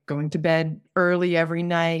was like going to bed early every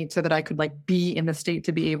night so that I could like be in the state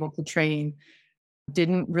to be able to train.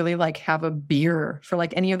 Didn't really like have a beer for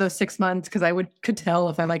like any of those 6 months because I could tell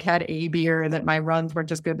if I like had a beer that my runs weren't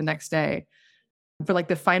just good the next day. For like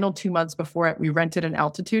the final 2 months before it, we rented an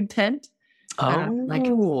altitude tent. Like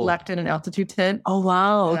slept in an altitude tent. Oh,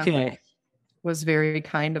 wow. Okay. Was very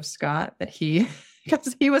kind of Scott that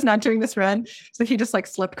because he was not doing this run. So he just like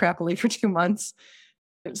slept crappily for 2 months,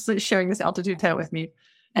 sharing this altitude tent with me.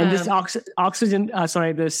 And this oxygen,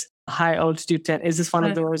 this high altitude tent, is this one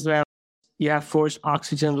of those where you have forced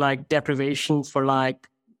oxygen like deprivation for like...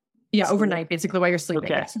 Yeah, overnight, basically while you're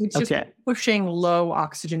sleeping. Okay. So it's just pushing low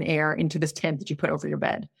oxygen air into this tent that you put over your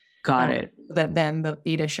bed. Got it. That then the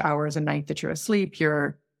 8-ish hours a night that you're asleep,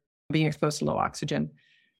 you're being exposed to low oxygen.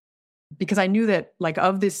 Because I knew that like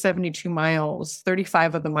of this 72 miles,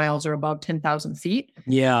 35 of the miles are above 10,000 feet.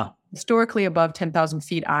 Yeah. Historically above 10,000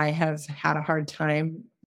 feet, I have had a hard time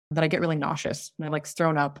that I get really nauseous and I like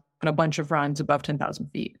thrown up on a bunch of runs above 10,000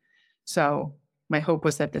 feet. So my hope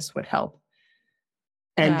was that this would help.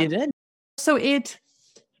 And did it? So it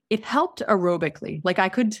helped aerobically. Like I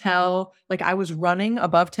could tell, like I was running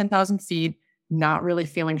above 10,000 feet, not really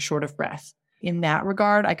feeling short of breath. In that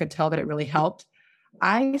regard, I could tell that it really helped.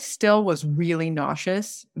 I still was really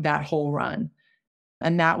nauseous that whole run.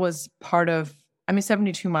 And that was part of,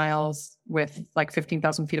 72 miles with like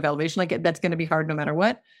 15,000 feet of elevation. Like that's going to be hard no matter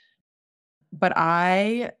what. But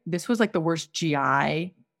this was like the worst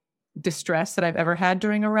GI distress that I've ever had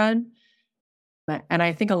during a run. And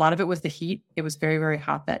I think a lot of it was the heat. It was very, very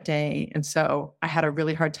hot that day. And so I had a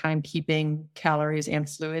really hard time keeping calories and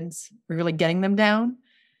fluids, really getting them down.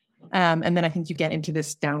 And then I think you get into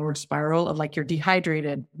this downward spiral of like you're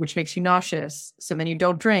dehydrated, which makes you nauseous. So then you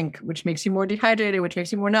don't drink, which makes you more dehydrated, which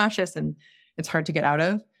makes you more nauseous. And it's hard to get out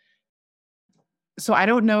of. So I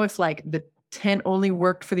don't know if like the tent only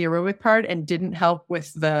worked for the aerobic part and didn't help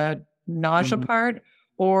with the nausea part,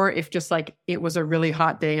 or if just like it was a really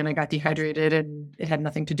hot day and I got dehydrated and it had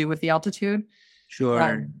nothing to do with the altitude.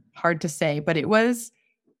 Sure. Hard to say, but it was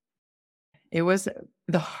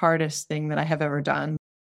the hardest thing that I have ever done.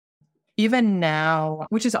 Even now,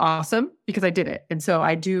 which is awesome because I did it. And so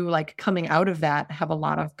I do like coming out of that, have a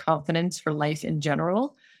lot of confidence for life in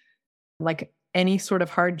general. Like any sort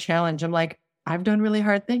of hard challenge, I'm like, I've done really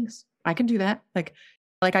hard things. I can do that. Like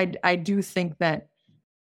I do think that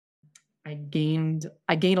I gained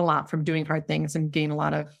a lot from doing hard things and gain a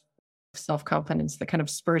lot of self-confidence that kind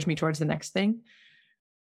of spurs me towards the next thing.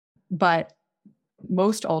 But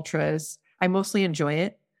most ultras, I mostly enjoy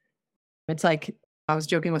it. It's like, I was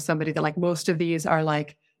joking with somebody that like most of these are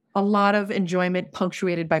like a lot of enjoyment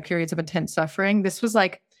punctuated by periods of intense suffering. This was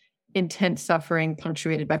like intense suffering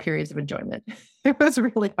punctuated by periods of enjoyment. It was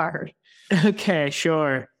really hard. Okay,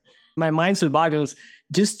 sure. My mind still boggles.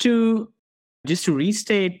 Just to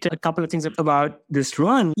restate a couple of things about this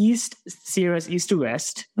run, Sierra's east to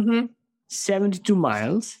west, 72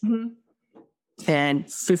 miles and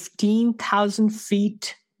 15,000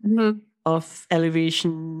 feet of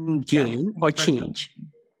elevation gain or change?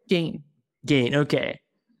 Gain. Okay.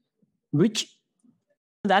 Which,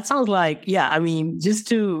 that sounds like, just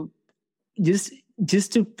to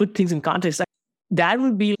put things in context, that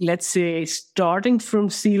would be, let's say, starting from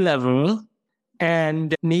sea level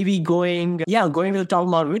and maybe going to the top of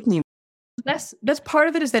Mount Whitney. That's part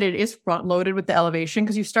of it, is that it is front loaded with the elevation,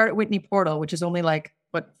 because you start at Whitney Portal, which is only like,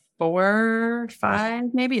 4,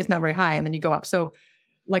 5, maybe. It's not very high. And then you go up. So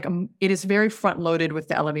like it is very front loaded with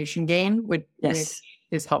the elevation gain, which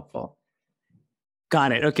is helpful.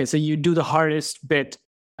 Got it. Okay. So you do the hardest bit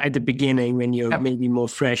at the beginning when you're maybe more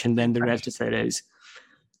fresh, and then the rest of it is.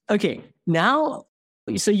 Okay. Now,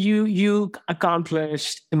 so you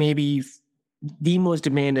accomplished maybe the most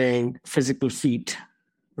demanding physical feat,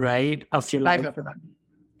 right, of your life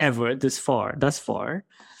ever thus far.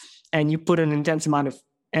 And you put an intense amount of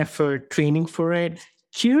effort training for it.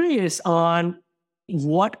 Curious on,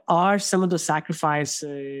 what are some of the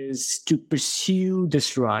sacrifices to pursue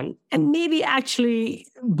this run? And maybe actually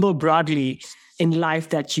more broadly in life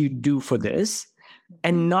that you do for this,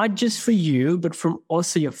 and not just for you, but from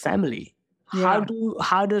also your family. Yeah.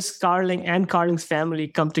 How does Carling and Carling's family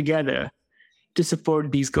come together to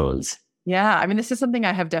support these goals? Yeah. I mean, this is something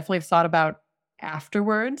I have definitely thought about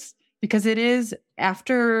afterwards, because it is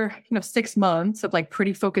after, 6 months of like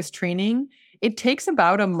pretty focused training, it takes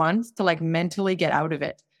about a month to like mentally get out of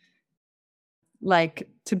it. Like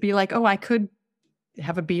to be like, oh, I could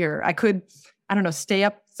have a beer. I could, I don't know, stay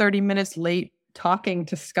up 30 minutes late talking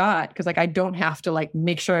to Scott, because like I don't have to like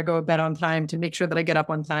make sure I go to bed on time to make sure that I get up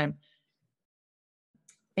on time.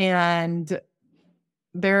 And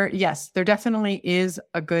there definitely is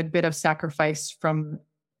a good bit of sacrifice from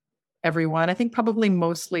everyone. I think probably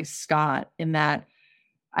mostly Scott, in that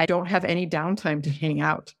I don't have any downtime to hang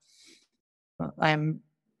out. I'm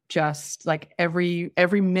just like every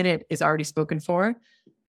minute is already spoken for.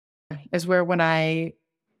 Is where when I'm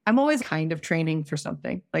always kind of training for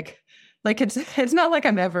something. Like it's not like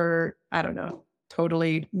I'm ever, I don't know,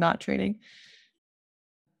 totally not training.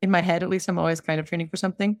 In my head, at least, I'm always kind of training for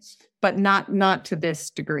something, but not to this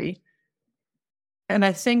degree. And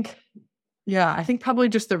I think probably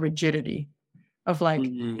just the rigidity of like,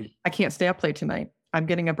 I can't stay up late tonight. I'm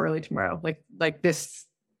getting up early tomorrow. Like this,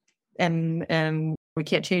 and we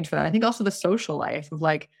can't change for that. I think also the social life of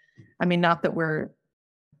like, I mean, not that we're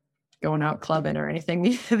going out clubbing or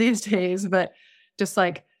anything these days, but just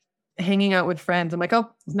like hanging out with friends. I'm like, oh,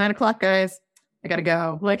 it's 9:00, guys. I gotta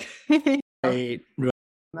go. Like,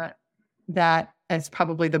 Right. that is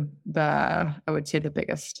probably the I would say the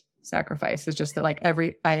biggest sacrifice, is just that like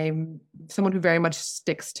I'm someone who very much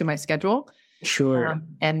sticks to my schedule. Sure.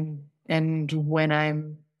 And when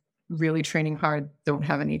I'm really training hard, don't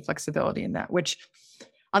have any flexibility in that, which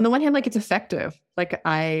on the one hand, like it's effective. Like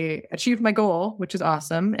I achieved my goal, which is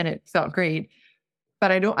awesome. And it felt great, but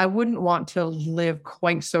I wouldn't want to live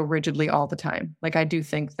quite so rigidly all the time. Like I do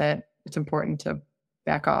think that it's important to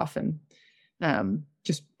back off and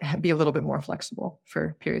just be a little bit more flexible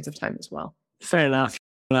for periods of time as well. Fair enough.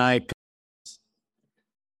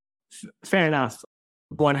 Fair enough.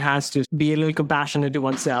 One has to be a little compassionate to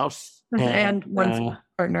oneself and one's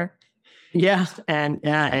partner. Yeah, and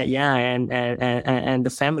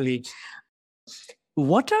the family.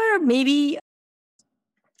 What are maybe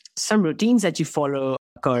some routines that you follow,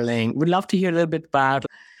 Carling? Would love to hear a little bit about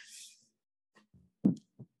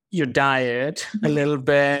your diet, a little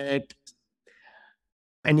bit,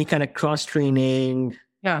 any kind of cross training,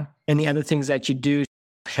 any other things that you do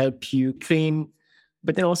to help you train,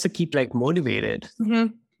 but then also keep like motivated.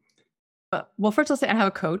 Mm-hmm. Well, first I'll say I have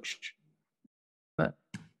a coach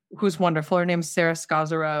who's wonderful. Her name's Sarah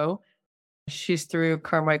Scazzaro. She's through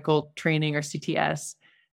Carmichael Training or CTS.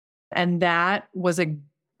 And that was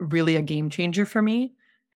really a game changer for me.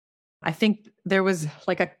 I think there was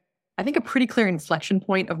like a pretty clear inflection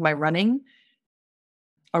point of my running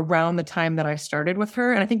around the time that I started with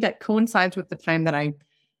her. And I think that coincides with the time that I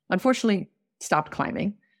unfortunately stopped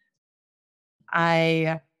climbing.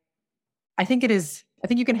 I think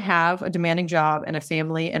you can have a demanding job and a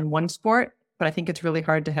family and one sport, but I think it's really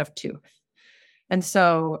hard to have two. And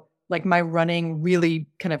so like my running really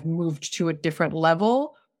kind of moved to a different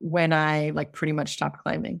level when I like pretty much stopped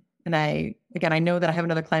climbing. And I know that I have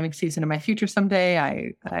another climbing season in my future someday.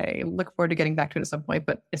 I look forward to getting back to it at some point,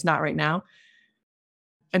 but it's not right now.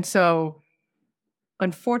 And so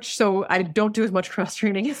unfortunately, I don't do as much cross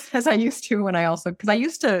training as I used to because I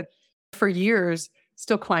used to, for years,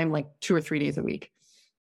 still climb like 2 or 3 days a week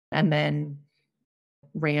and then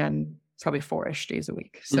ran probably 4-ish days a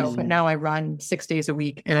week. So, but now I run 6 days a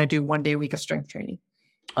week and I do 1 day a week of strength training.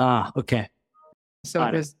 Okay. So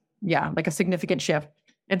it was, like a significant shift.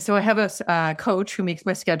 And so I have a coach who makes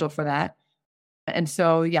my schedule for that. And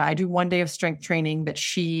so, I do 1 day of strength training that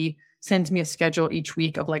she sends me a schedule each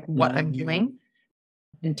week of like what I'm doing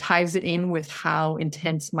and ties it in with how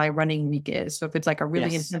intense my running week is. So if it's like a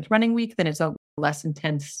really intense running week, then it's a less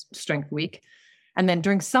intense strength week. And then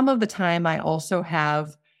during some of the time, I also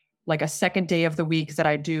have like a second day of the week that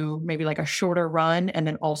I do maybe like a shorter run and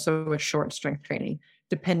then also a short strength training,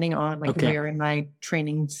 depending on like where in my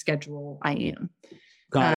training schedule I am.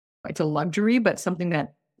 It's a luxury, but something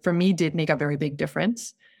that for me did make a very big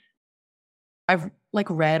difference. I've like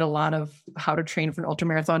read a lot of how to train for an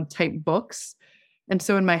ultramarathon type books. And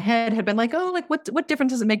so in my head had been like, oh, like what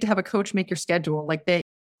difference does it make to have a coach make your schedule? Like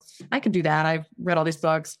I could do that. I've read all these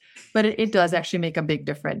books, but it does actually make a big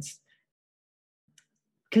difference.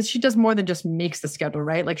 Because she does more than just makes the schedule,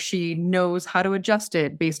 right? Like she knows how to adjust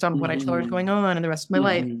it based on what I tell her is going on and the rest of my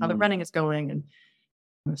life, how the running is going.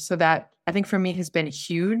 So that I think for me has been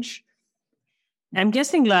huge. I'm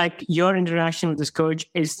guessing like your interaction with this coach,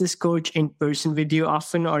 is this coach in person with you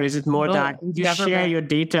often, or is it more No, that you never share met. your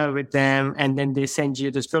data with them and then they send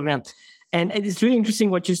you this program? And it's really interesting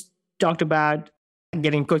what you talked about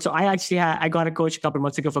getting coach. So I actually I got a coach a couple of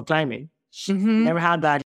months ago for climbing. Mm-hmm. Never had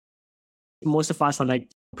that. Most of us are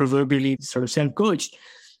like proverbially sort of self-coached.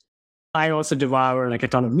 I also devour like a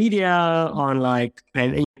ton of media on like,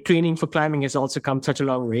 and training for climbing has also come such a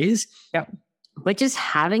long ways. Yep. But just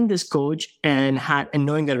having this coach and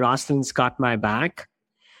knowing that Rosalind's got my back.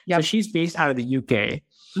 Yep. So she's based out of the UK.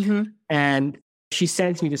 Mm-hmm. And she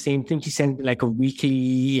sends me the same thing. She sends me like a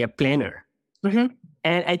weekly planner. Mm-hmm.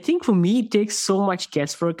 And I think for me, it takes so much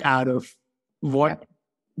guesswork out of what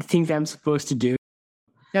things I'm supposed to do.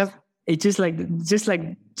 Yep. It's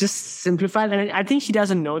just simplified. And I think she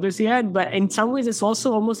doesn't know this yet, but in some ways it's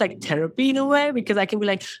also almost like therapy in a way, because I can be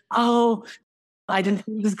like, oh, I didn't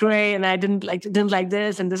think this great, and I didn't like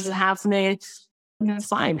this, and this is happening. That's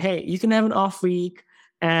fine. Hey, you can have an off week.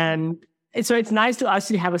 And so it's nice to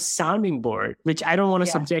actually have a sounding board, which I don't want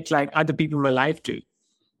to subject like other people in my life to.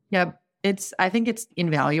 Yep. I think it's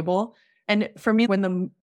invaluable. And for me, when the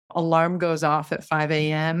alarm goes off at 5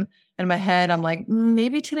 a.m. in my head, I'm like,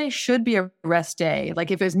 maybe today should be a rest day.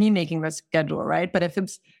 Like if it's me making the schedule, right? But if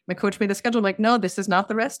it's my coach made the schedule, I'm like, no, this is not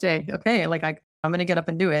the rest day. Okay. Like I'm going to get up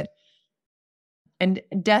and do it. And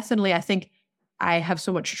definitely, I think I have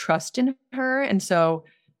so much trust in her. And so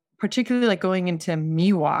particularly like going into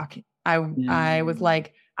Miwok, I was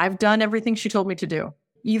like, I've done everything she told me to do.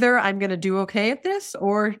 Either I'm going to do okay at this,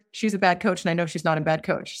 or she's a bad coach and I know she's not a bad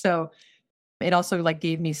coach. So it also like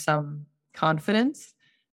gave me some confidence.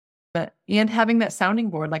 And having that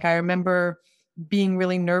sounding board, like I remember being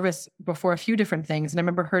really nervous before a few different things. And I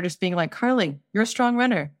remember her just being like, Carly, you're a strong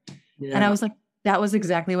runner. Yeah. And I was like, that was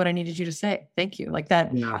exactly what I needed you to say. Thank you. Like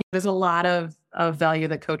that, there's a lot of value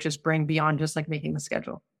that coaches bring beyond just like making the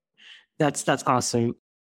schedule. That's awesome.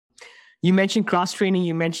 You mentioned cross training.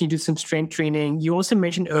 You mentioned you do some strength training. You also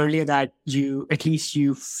mentioned earlier that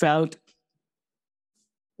you felt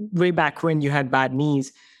way back when you had bad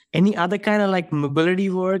knees. Any other kind of like mobility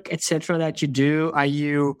work, etc., that you do? Are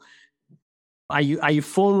you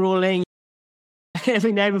foam rolling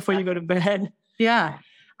every night before you go to bed? Yeah,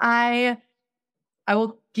 I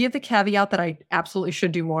will give the caveat that I absolutely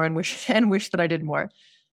should do more and wish that I did more.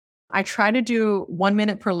 I try to do 1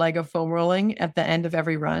 minute per leg of foam rolling at the end of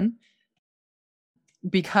every run,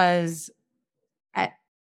 because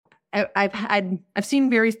I've seen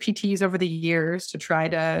various PTs over the years to try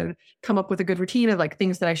to come up with a good routine of like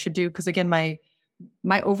things that I should do. Because again, my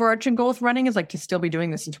overarching goal with running is like to still be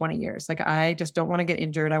doing this in 20 years. Like I just don't want to get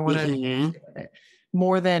injured. I want to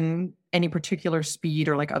more than any particular speed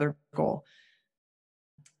or like other goal.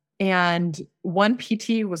 And one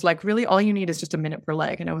PT was like, really, all you need is just 1 minute per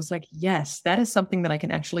leg. And I was like, yes, that is something that I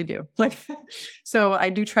can actually do. Like, so I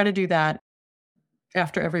do try to do that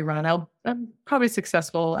after every run. I'm probably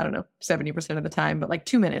successful, I don't know, 70% of the time, but like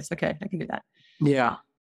 2 minutes. Okay, I can do that. Yeah.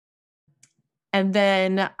 And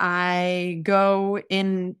then I go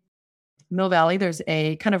in Mill Valley. There's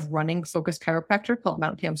a kind of running focused chiropractor called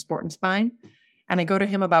Mount Tam Sport and Spine. And I go to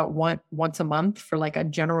him about once a month for like a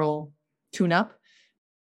general tune-up.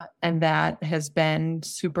 And that has been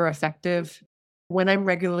super effective. When I'm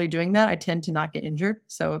regularly doing that, I tend to not get injured.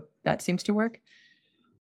 So that seems to work.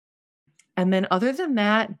 And then other than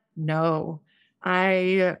that, no.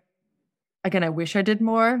 I wish I did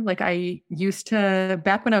more. Like I used to,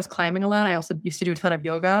 back when I was climbing a lot, I also used to do a ton of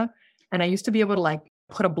yoga. And I used to be able to like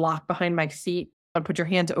put a block behind my seat and put your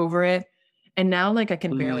hands over it. And now like I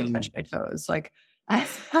can barely touch my toes. Like I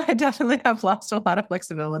definitely have lost a lot of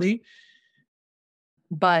flexibility.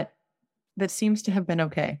 But that seems to have been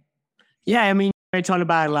okay. Yeah, I mean, it's all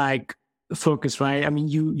about like focus, right? I mean,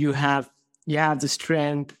 you have the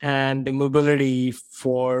strength and the mobility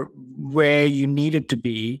for where you need it to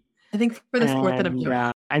be. I think for the sport that I'm doing.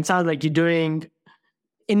 Yeah, and it sounds like you're doing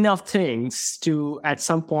enough things to, at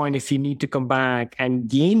some point, if you need to come back and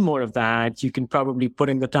gain more of that, you can probably put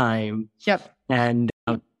in the time. Yep. And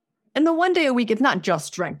the 1 day a week, it's not just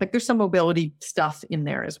strength. Like there's some mobility stuff in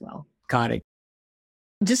there as well. Got it.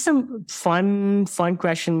 Just some fun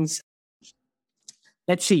questions.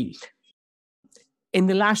 Let's see. In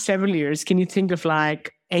the last several years, can you think of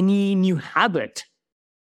like any new habit,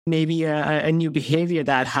 maybe a new behavior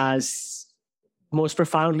that has most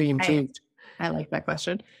profoundly improved? I like that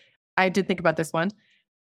question. I did think about this one.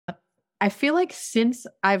 I feel like since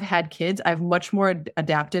I've had kids, I've much more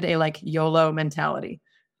adapted a like YOLO mentality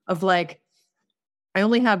of like, I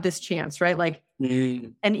only have this chance, right? Like,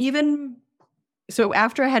 and even So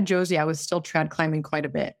after I had Josie, I was still trad climbing quite a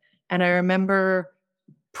bit. And I remember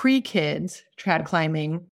pre-kids trad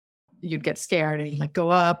climbing, you'd get scared and you'd like go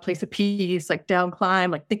up, place a piece, like down climb,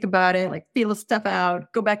 like think about it, like feel the stuff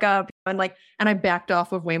out, go back up. And I backed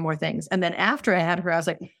off of way more things. And then after I had her, I was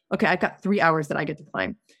like, okay, I've got 3 hours that I get to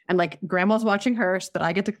climb. And like grandma's watching her so that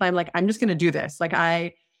I get to climb. Like, I'm just going to do this.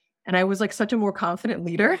 I was like such a more confident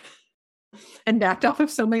leader and backed off of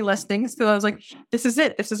so many less things. So I was like, this is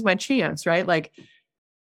it. This is my chance. Right. Like,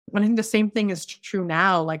 I think the same thing is true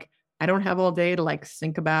now. Like, I don't have all day to like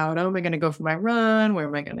think about, oh, am I going to go for my run? Where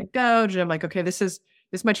am I going to go? And I'm like, okay, this is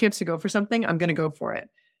my chance to go for something. I'm going to go for it.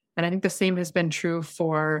 And I think the same has been true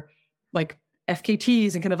for like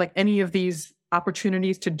FKTs and kind of like any of these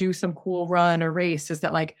opportunities to do some cool run or race, is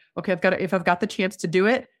that like, okay, if I've got the chance to do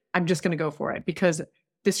it, I'm just going to go for it because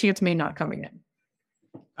this chance may not come again.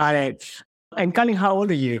 All right. And Colleen, how old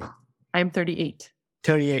are you? I'm 38.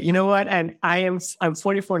 38. You know what? And I'm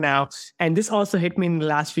 44 now. And this also hit me in the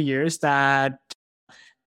last few years that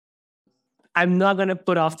I'm not going to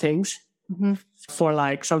put off things for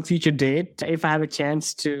like some future date if I have a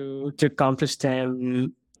chance to accomplish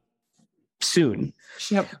them soon.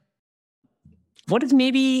 Yep. What is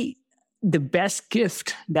maybe the best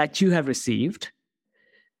gift that you have received?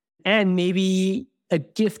 And maybe a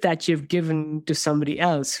gift that you've given to somebody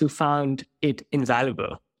else who found it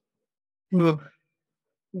invaluable? Ooh.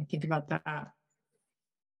 Think about that. I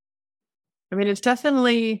mean, it's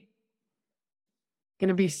definitely going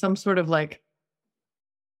to be some sort of like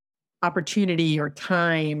opportunity or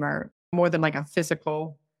time or more than like a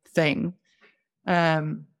physical thing.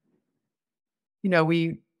 You know,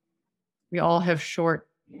 we all have short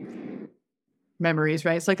memories,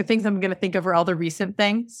 right? It's like the things I'm going to think of are all the recent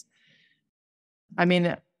things. I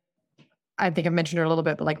mean, I think I mentioned her a little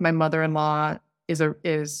bit, but like my mother-in-law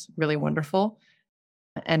is really wonderful.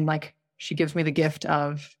 And like, she gives me the gift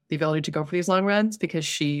of the ability to go for these long runs because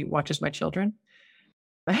she watches my children.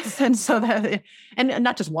 And so that, and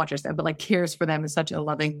not just watches them, but like cares for them in such a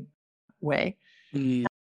loving way. Mm.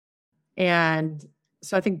 And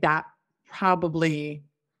so I think that probably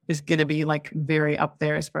is going to be like very up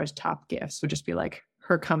there as far as top gifts, would just be like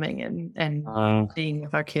her coming and being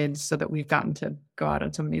with our kids so that we've gotten to go out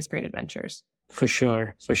on some of these great adventures. For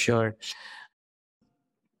sure. For sure.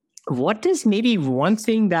 What is maybe one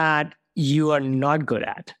thing that you are not good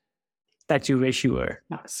at that you wish you were?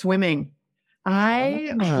 Swimming.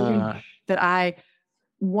 Like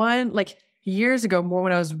years ago, more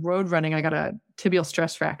when I was road running, I got a tibial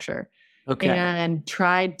stress fracture. Okay. And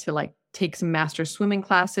tried to like take some master swimming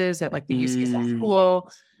classes at like the UCSF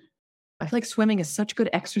school. I feel like swimming is such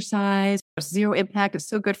good exercise. There's zero impact. It's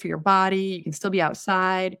so good for your body. You can still be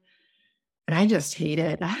outside. And I just hate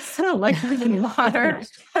it. I don't like being in water.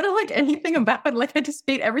 I don't like anything about it. Like, I just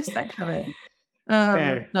hate every second of it.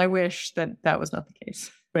 I wish that was not the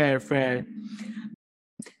case. Fair.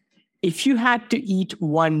 If you had to eat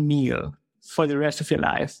one meal for the rest of your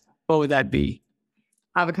life, what would that be?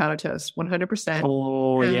 Avocado toast, 100%.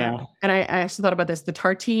 Oh, yeah. And I actually thought about this. The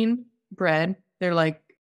tartine bread, they're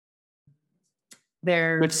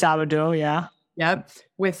with sourdough, yeah. Yep.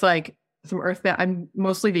 With like some earth balance. I'm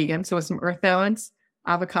mostly vegan, so with some earth balance,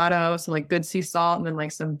 avocado, some like good sea salt, and then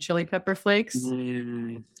like some chili pepper flakes.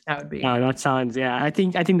 That would be. Oh, that sounds, yeah. I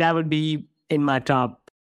think that would be in my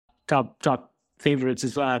top favorites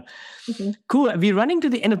as well. Mm-hmm. Cool. We're running to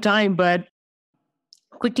the end of time, but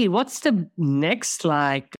quickly, what's the next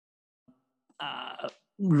like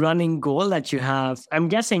running goal that you have? I'm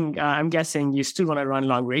guessing you still want to run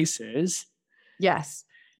long races. Yes.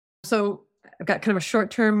 So I've got kind of a short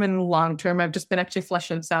term and long term. I've just been actually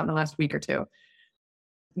fleshing this out in the last week or two.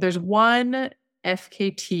 There's one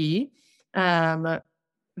FKT that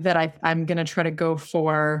I'm going to try to go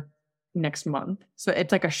for next month. So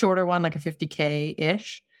it's like a shorter one, like a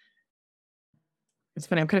 50K-ish. It's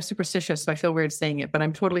funny. I'm kind of superstitious, so I feel weird saying it, but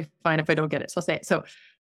I'm totally fine if I don't get it. So I'll say it. So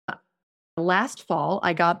last fall,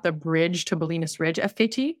 I got the Bridge to Bolinas Ridge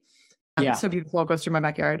FKT. So beautiful. It goes through my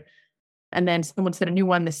backyard. And then someone said a new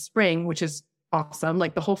one this spring, which is awesome.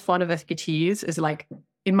 Like the whole fun of FKTs is like,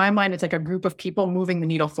 in my mind, it's like a group of people moving the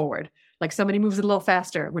needle forward. Like somebody moves it a little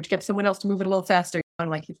faster, which gets someone else to move it a little faster, and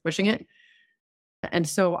like keeps pushing it. And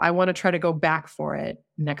so I want to try to go back for it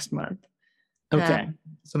next month. Okay.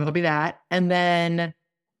 So that'll be that. And then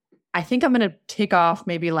I think I'm going to take off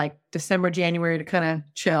maybe like December, January to kind of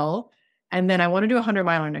chill. And then I want to do a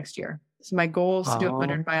 100-miler next year. So my goal is to do a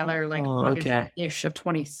 100-miler like August-ish of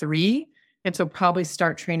 23. And so probably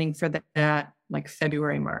start training for that like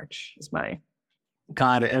February, March is my.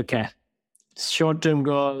 Got it. Okay. Short-term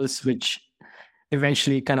goals, which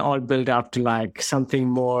eventually can all build up to like something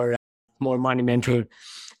more more monumental.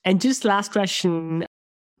 And just last question,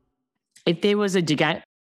 if there was a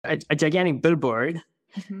gigantic billboard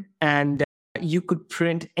and you could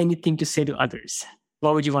print anything to say to others,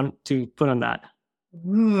 what would you want to put on that?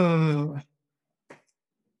 Ooh,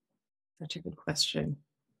 such a good question.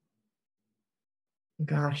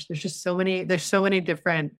 Gosh, there's so many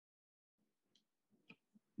different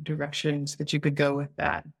directions that you could go with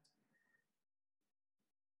that.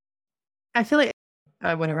 I feel like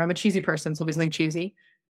whenever I'm a cheesy person, so it'll be something cheesy.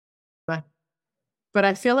 But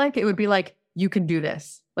I feel like it would be like, you can do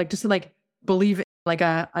this. Like just to like believe, like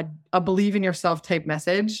a believe in yourself type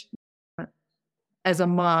message. As a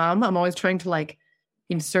mom, I'm always trying to like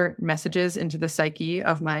insert messages into the psyche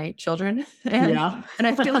of my children. And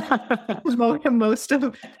I feel like most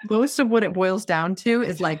of what it boils down to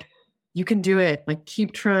is like, you can do it. Like,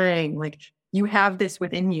 keep trying. Like, you have this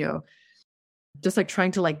within you. Just like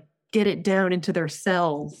trying to like get it down into their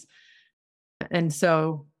cells. And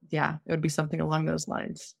so, yeah, it would be something along those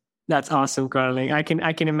lines. That's awesome, Carling. I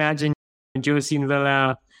can imagine Josie and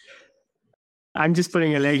Villa. I'm just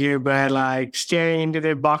putting a leg here, but like staring into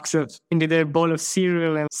their bowl of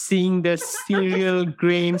cereal and seeing the cereal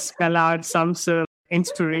grain spell out some sort of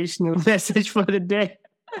inspirational message for the day.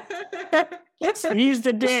 Seize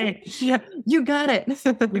the day. Yeah, you got it.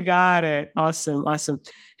 You got it. Awesome.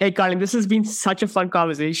 Hey, Carling, this has been such a fun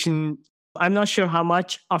conversation. I'm not sure how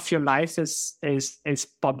much of your life is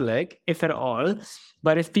public, if at all.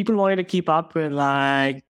 But if people wanted to keep up with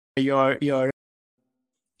like your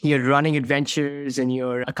running adventures and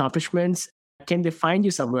your accomplishments, can they find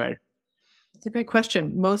you somewhere? It's a great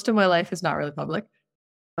question. Most of my life is not really public.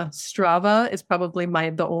 Strava is probably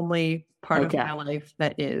the only part of my life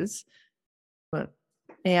that is.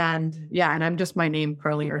 And I'm just my name,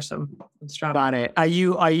 Carly Ursem, on Strava. Got it. Are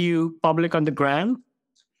you public on the gram?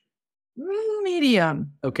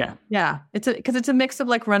 Medium. Okay. Yeah, because it's a mix of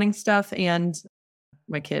like running stuff and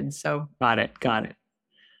my kids. So got it.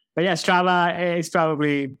 But yeah, Strava is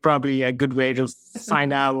probably a good way to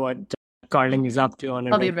find out what Carling is up to on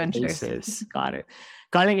a regular basis. Got it.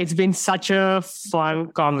 Carling, it's been such a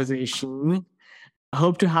fun conversation. I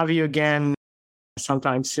hope to have you again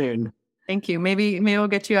sometime soon. Thank you. Maybe we'll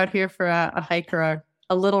get you out here for a hike or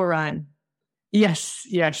a little run. Yes.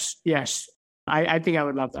 I think I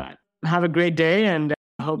would love that. Have a great day, and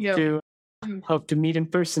hope to meet in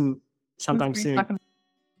person sometime soon.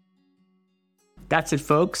 That's it,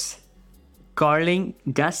 folks. Carling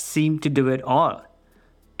does seem to do it all.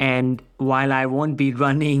 And while I won't be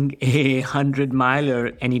running a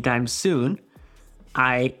 100-miler anytime soon,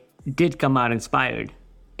 I did come out inspired,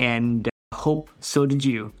 and hope so did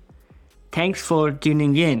you. Thanks for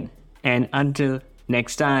tuning in, and until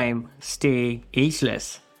next time, stay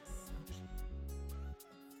ageless.